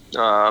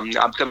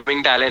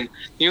upcoming talent,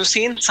 you've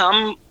seen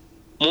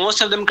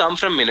most of them come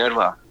from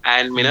Minerva,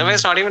 and Minerva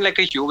is not even like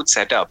a huge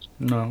setup.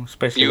 No,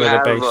 especially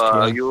where they're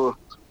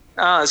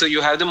based. So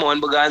you have the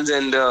Mohan Bagans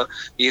and the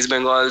East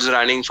Bengals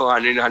running for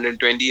 100,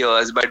 120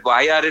 years, but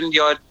why aren't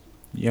your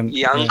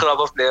young crop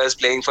of players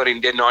playing for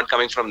India not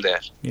coming from there?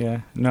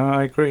 Yeah, no,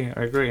 I agree.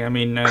 I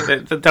mean,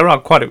 there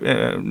are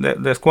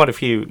there's quite a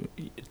few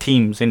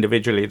teams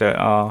individually that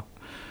are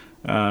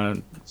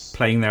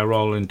playing their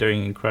role and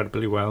doing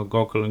incredibly well.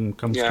 Gokul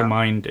comes to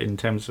mind in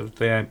terms of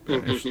their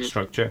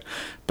structure.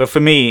 But for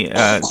me,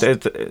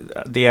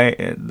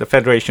 the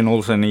federation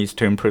also needs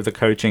to improve the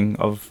coaching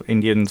of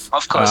Indians.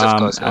 Of course,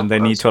 and they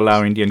need to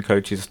allow Indian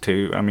coaches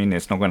to. I mean,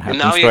 it's not going to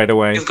happen straight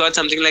away. He's got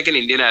something like an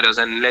Indian Arrows,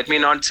 and let me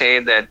not say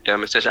that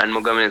Mr.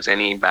 Shanmugam is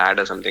any bad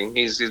or something.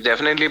 He's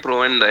definitely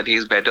proven that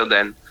he's better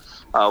than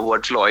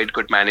what Floyd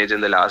could manage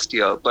in the last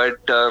year. But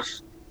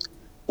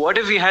what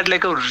if we had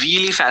like a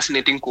really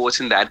fascinating coach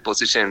in that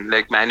position,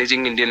 like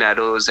managing Indian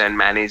Arrows and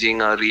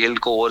managing a real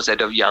core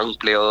set of young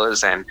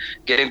players and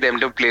getting them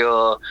to play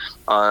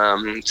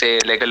say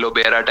like a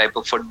Lobera type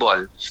of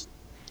football.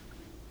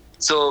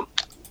 So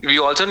we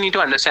also need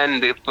to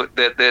understand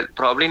that there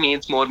probably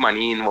needs more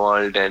money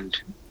involved, and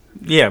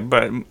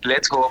but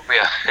let's hope.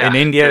 In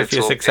India, if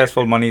you're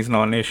successful, money is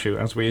not an issue,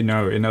 as we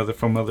know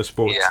from other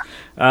sports.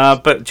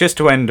 But just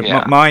to end,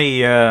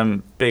 my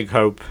big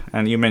hope,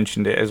 and you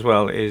mentioned it as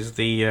well, is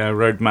the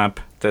roadmap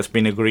that's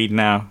been agreed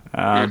now.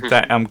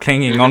 That I'm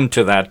clinging on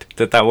to that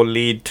will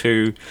lead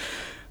to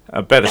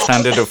a better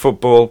standard of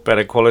football,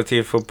 better quality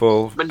of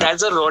football. But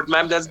that's a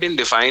roadmap that's been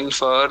defined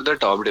for the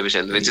top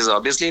division, which is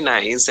obviously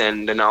nice,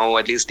 and now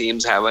at least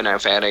teams have a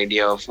fair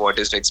idea of what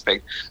is to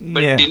expect.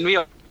 But didn't we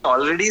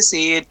already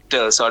see it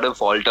sort of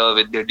falter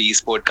with the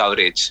D-Sport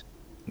coverage?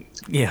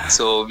 Yeah.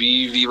 So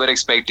we were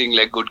expecting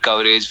like good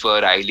coverage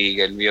for I-League,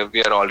 and we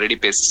are already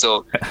pissed.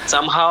 So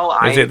somehow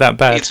is it that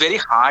bad? It's very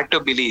hard to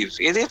believe.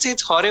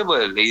 It's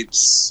horrible.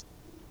 It's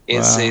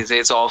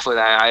awful.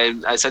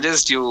 I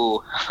suggest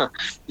you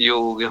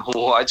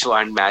watch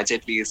one match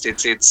at least.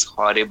 It's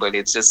horrible.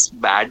 It's just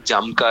bad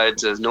jump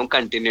cuts. There's no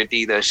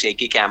continuity. There's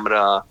shaky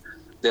camera.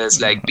 There's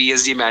like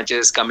PSG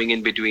matches coming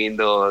in between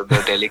the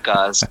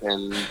telecast,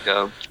 and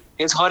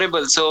it's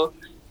horrible. So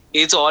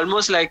it's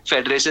almost like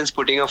federations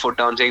putting a foot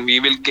down, saying we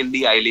will kill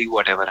the I-League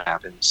whatever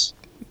happens.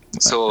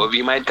 So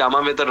we might come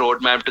up with a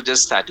roadmap to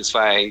just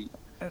satisfy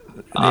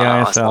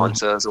our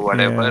sponsors or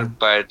whatever.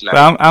 But like,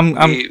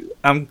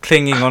 I'm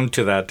clinging on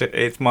to that.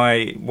 It's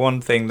my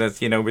one thing that's,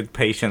 with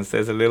patience,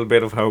 there's a little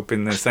bit of hope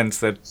in the sense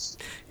that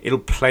it'll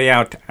play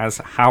out as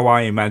how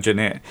I imagine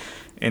it.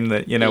 In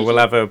that, we'll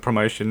have a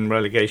promotion,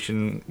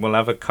 relegation, we'll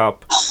have a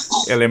cup,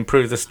 it'll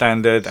improve the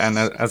standard, and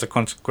as a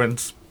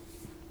consequence,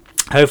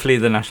 hopefully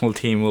the national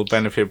team will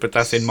benefit, but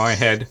that's in my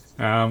head.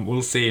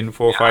 We'll see in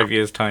 4 or 5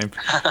 years' time.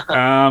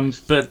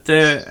 But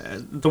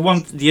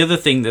the other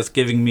thing that's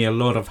giving me a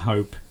lot of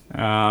hope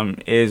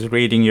is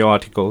reading your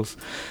articles.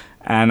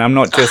 And I'm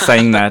not just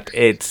saying that,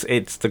 it's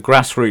the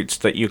grassroots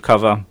that you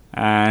cover.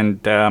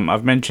 And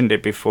I've mentioned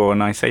it before,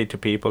 and I say to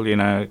people,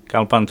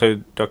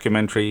 Galpanto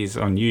documentaries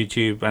on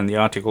YouTube and the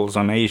articles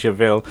on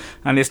Asiaville.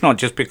 And it's not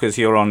just because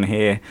you're on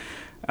here.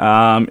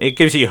 It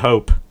gives you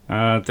hope.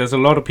 There's a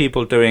lot of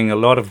people doing a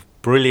lot of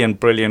brilliant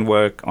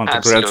work on the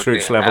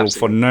grassroots level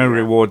for no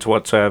rewards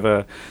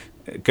whatsoever.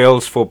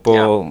 Girls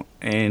football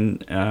in,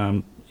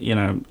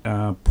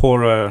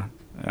 poorer,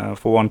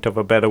 for want of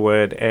a better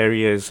word,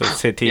 areas of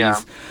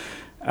cities.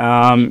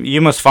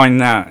 You must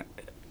find that,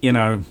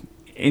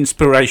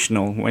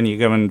 inspirational when you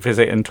go and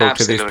visit and talk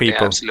to these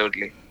people.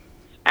 Absolutely.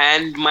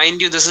 And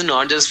mind you, this is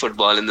not just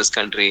football in this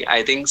country.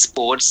 I think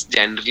sports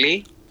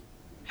generally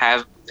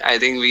have, I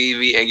think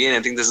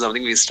I think this is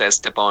something we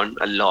stressed upon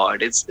a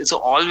lot. It's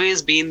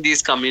always been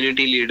these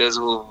community leaders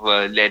who've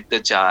led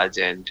the charge.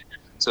 And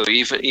so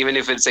even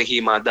if it's a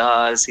Hima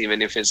Das,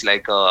 even if it's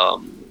like a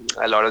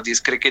lot of these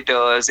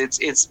cricketers, it's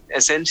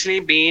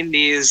essentially been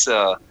these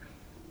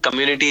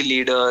community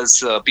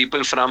leaders,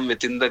 people from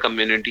within the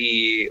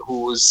community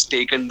who's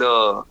taken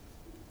the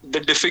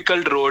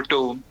difficult road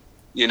to,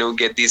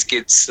 get these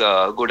kids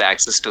good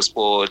access to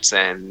sports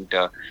and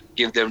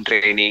give them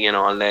training and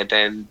all that.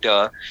 And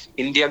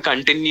India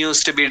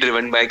continues to be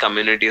driven by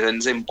communities, and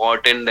it's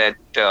important that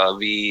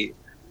we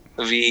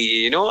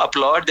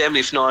applaud them,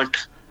 if not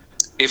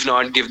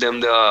give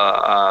them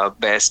the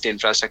best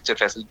infrastructure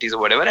facilities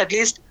or whatever, at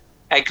least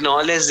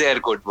acknowledge their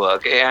good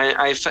work.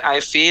 I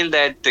feel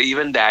that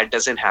even that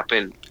doesn't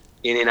happen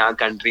in our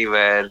country,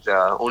 where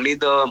only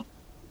the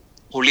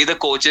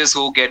coaches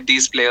who get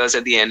these players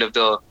at the end of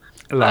the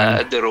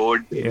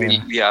road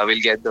will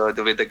get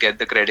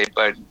the credit.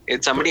 But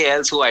it's somebody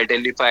else who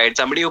identified,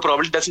 somebody who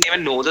probably doesn't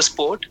even know the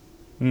sport,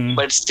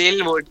 but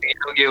still would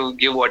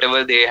give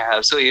whatever they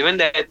have. So even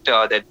that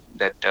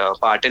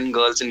Patan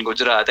girls in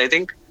Gujarat, I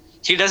think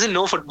he doesn't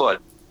know football.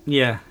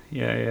 Yeah.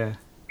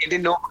 He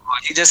didn't know.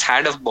 He just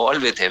had a ball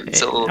with him.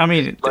 So I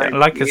mean,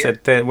 I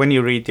said, when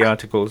you read the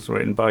articles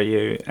written by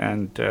you,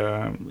 and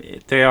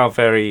they are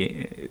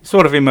very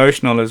sort of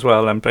emotional as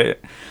well, but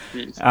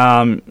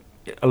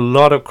a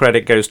lot of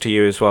credit goes to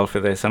you as well for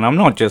this. And I'm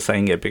not just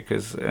saying it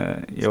because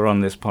you're on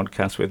this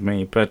podcast with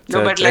me, but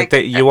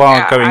you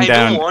are going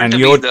down, and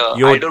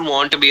I don't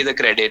want to be the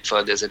credit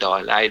for this at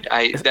all.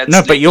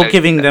 But you're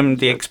giving them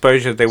the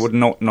exposure they would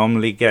not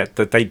normally get,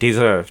 that they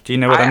deserve. Do you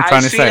know what I'm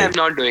trying to say? I feel I'm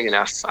not doing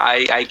enough.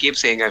 I keep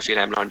saying I feel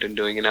I'm not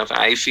doing enough.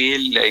 I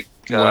feel like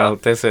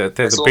there's a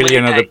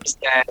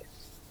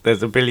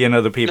billion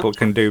other people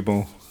can do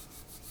more.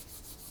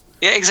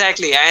 Yeah,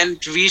 exactly. And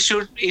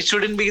it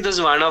shouldn't be this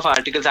one-off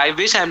articles. I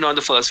wish I'm not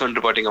the first one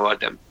reporting about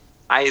them.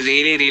 I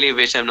really, really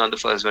wish I'm not the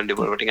first one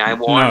reporting. I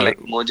want No, like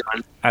more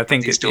John I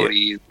think these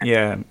stories.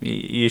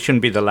 you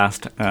shouldn't be the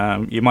last.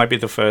 You might be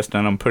the first,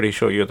 and I'm pretty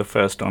sure you're the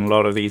first on a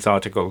lot of these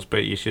articles,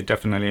 but you should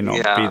definitely not be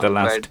Yeah, the but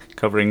last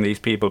covering these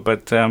people.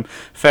 But fair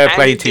and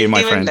play it to you, didn't my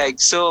even friend. like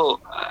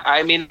so.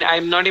 I mean,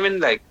 I'm not even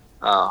like.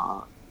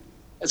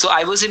 So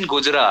I was in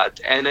Gujarat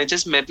and I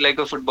just met like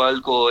a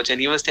football coach and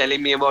he was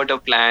telling me about a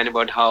plan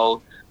about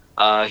how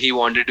he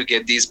wanted to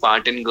get these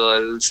Spartan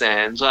girls.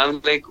 And so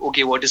I'm like,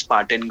 okay, what is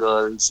Spartan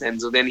girls?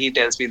 And so then he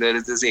tells me there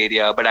is this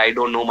area, but I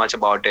don't know much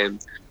about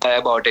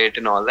it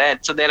and all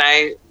that. So then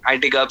I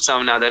dig up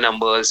some other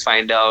numbers,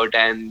 find out,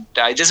 and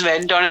I just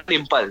went on an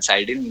impulse.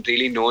 I didn't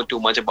really know too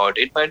much about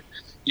it, but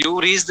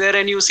you reach there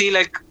and you see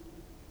like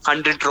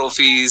 100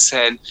 trophies.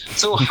 And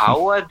so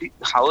how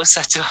is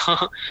such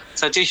a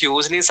such a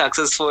hugely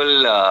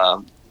successful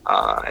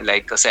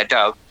like a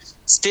setup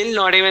still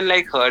not even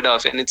like heard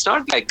of? And it's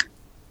not like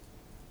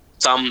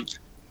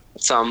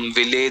some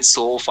village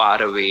so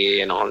far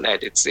away and all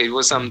that. It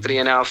was some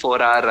 3.5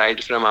 4 hour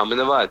ride from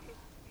Ahmedabad.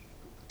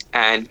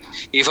 And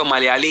if a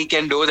Malayali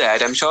can do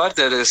that, I'm sure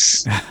there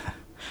is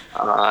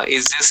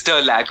just a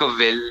lack of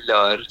will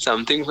or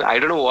something. I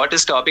don't know what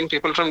is stopping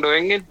people from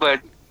doing it, but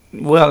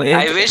Well,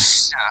 I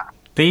wish.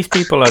 these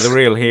people are the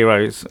real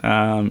heroes.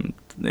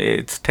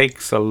 It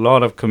takes a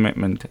lot of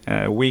commitment,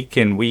 week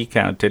in, week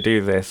out, to do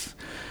this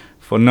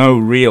for no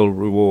real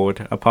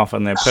reward apart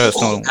from their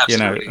personal.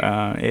 Absolutely.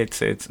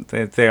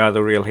 They are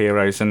the real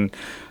heroes, and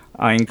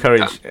I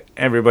encourage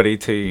everybody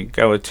to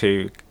go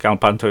to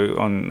Galpanto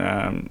on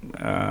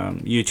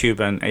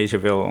YouTube and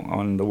Asiaville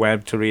on the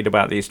web to read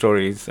about these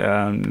stories.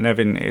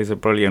 Nevin is a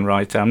brilliant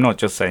writer. I'm not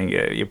just saying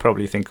it. You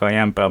probably think I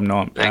am, but I'm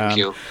not. Thank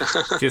you.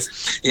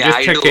 Just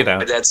I check do, it out.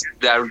 but that's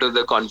down to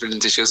the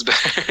confidence issues. But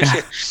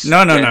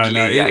No.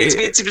 yeah,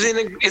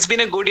 it's been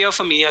a good year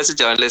for me as a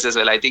journalist as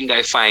well. I think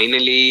I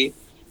finally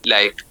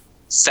like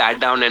sat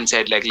down and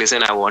said like,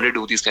 listen, I want to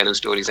do these kind of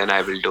stories and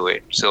I will do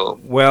it. So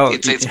Well,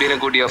 it's been a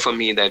good year for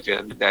me that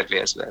way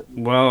as well.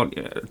 Well,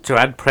 to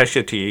add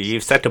pressure to you,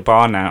 you've set a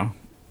bar now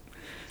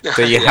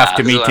that you have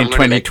to So meet I'm in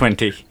gonna, like,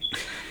 2020.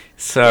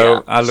 So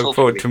yeah, I look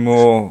forward hopefully. to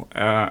more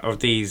of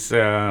these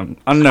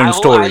unknown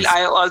stories.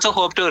 I also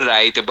hope to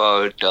write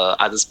about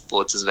other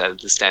sports as well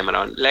this time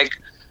around.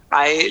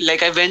 I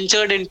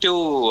ventured into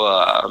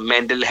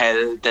mental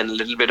health and a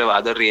little bit of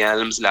other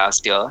realms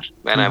last year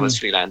when I was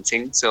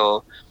freelancing.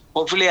 So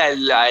hopefully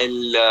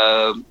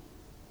I'll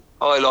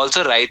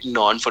also write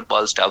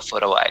non-football stuff for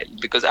a while,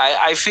 because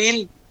I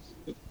feel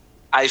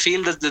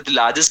that the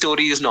larger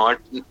story is not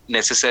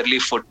necessarily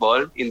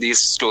football in these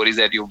stories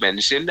that you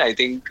mentioned. I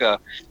think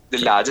the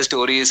larger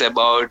story is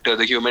about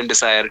the human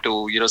desire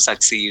to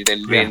succeed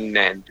and win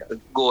and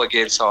go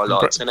against all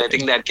odds. And I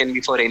think that can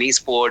be for any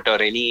sport or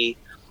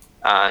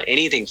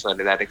anything for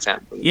that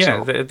example.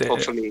 Yeah, So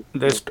hopefully,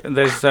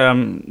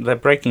 they're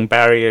breaking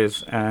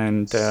barriers,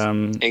 and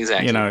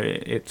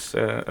exactly. it's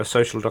a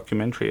social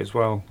documentary as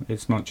well.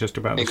 It's not just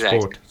about the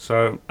Exactly. sport.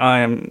 So I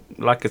am,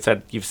 like I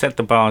said, you've set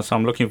the bar. So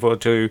I'm looking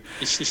forward to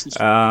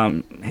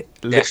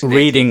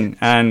reading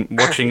and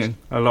watching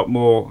a lot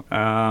more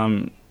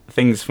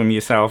things from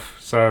yourself.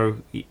 So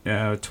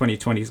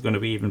 2020 is going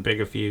to be even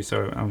bigger for you.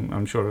 So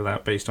I'm sure of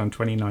that based on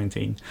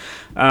 2019.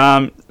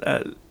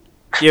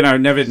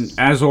 Nevin,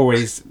 as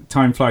always,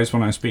 time flies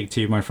when I speak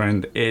to you, my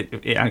friend.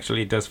 It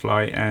actually does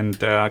fly,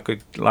 and I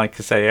could, like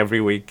I say, every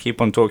week keep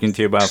on talking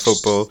to you about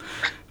football.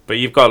 But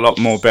you've got a lot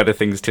more better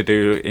things to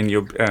do in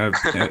your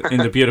in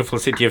the beautiful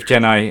city of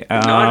Chennai.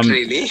 Not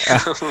really.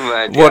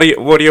 But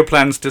What are your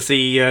plans to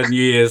see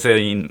New Year's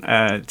in?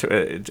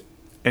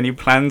 Any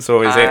plans,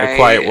 or is it a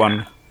quiet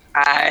one?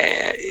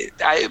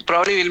 I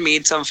probably will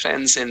meet some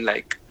friends in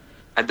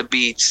at the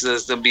beach.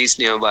 There's the beach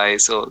nearby,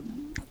 so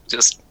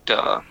just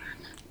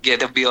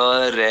get a beer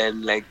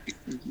and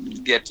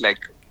get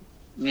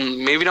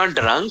maybe not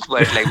drunk,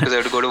 but because I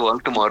have to go to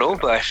work tomorrow.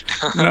 But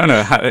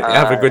No,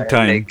 have a good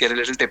time. get a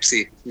little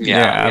tipsy.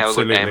 Yeah, have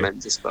a good time absolutely.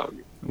 and just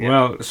probably.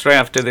 Well, straight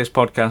after this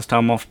podcast,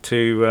 I'm off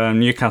to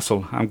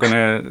Newcastle. I'm going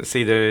to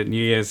see the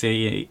New Year's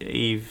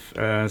Eve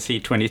see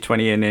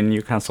 2020 in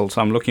Newcastle.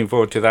 So I'm looking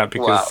forward to that,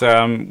 because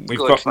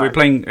we're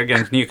playing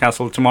against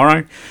Newcastle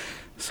tomorrow.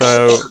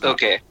 So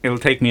Okay, it'll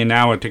take me an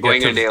hour to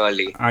going get a to. day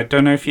early. I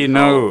don't know if you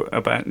know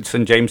about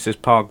St James's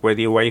Park, where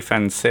the away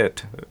fans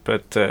sit,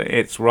 but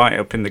it's right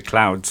up in the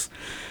clouds.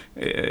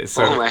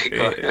 So Oh my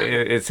God.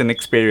 it's an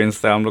experience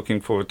that I'm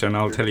looking forward to, and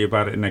I'll tell you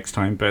about it next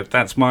time. But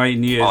that's my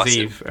New Year's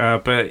Awesome. Eve.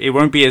 But it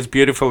won't be as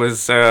beautiful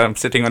as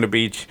sitting on a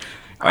beach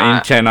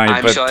in Chennai.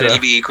 I'm But sure it'll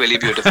be equally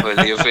beautiful.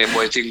 You're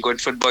watching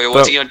good football. You're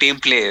watching your team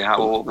play.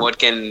 What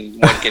can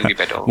be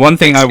better? one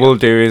thing I will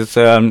do is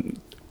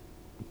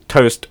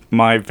toast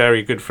my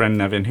very good friend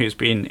Nevin, who's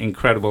been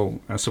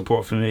incredible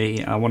support for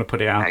me. I want to put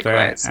it out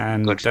Likewise. there,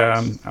 and Good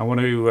friends. I want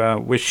to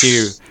wish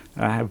you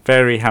a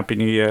very happy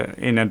New Year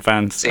in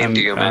advance. Same and,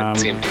 to you, man.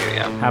 Same to you.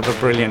 Yeah. Have a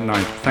brilliant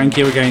night. Thank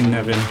you again,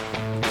 Nevin.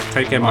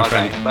 Take care, my All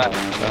friend. right.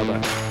 Bye. Bye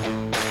bye.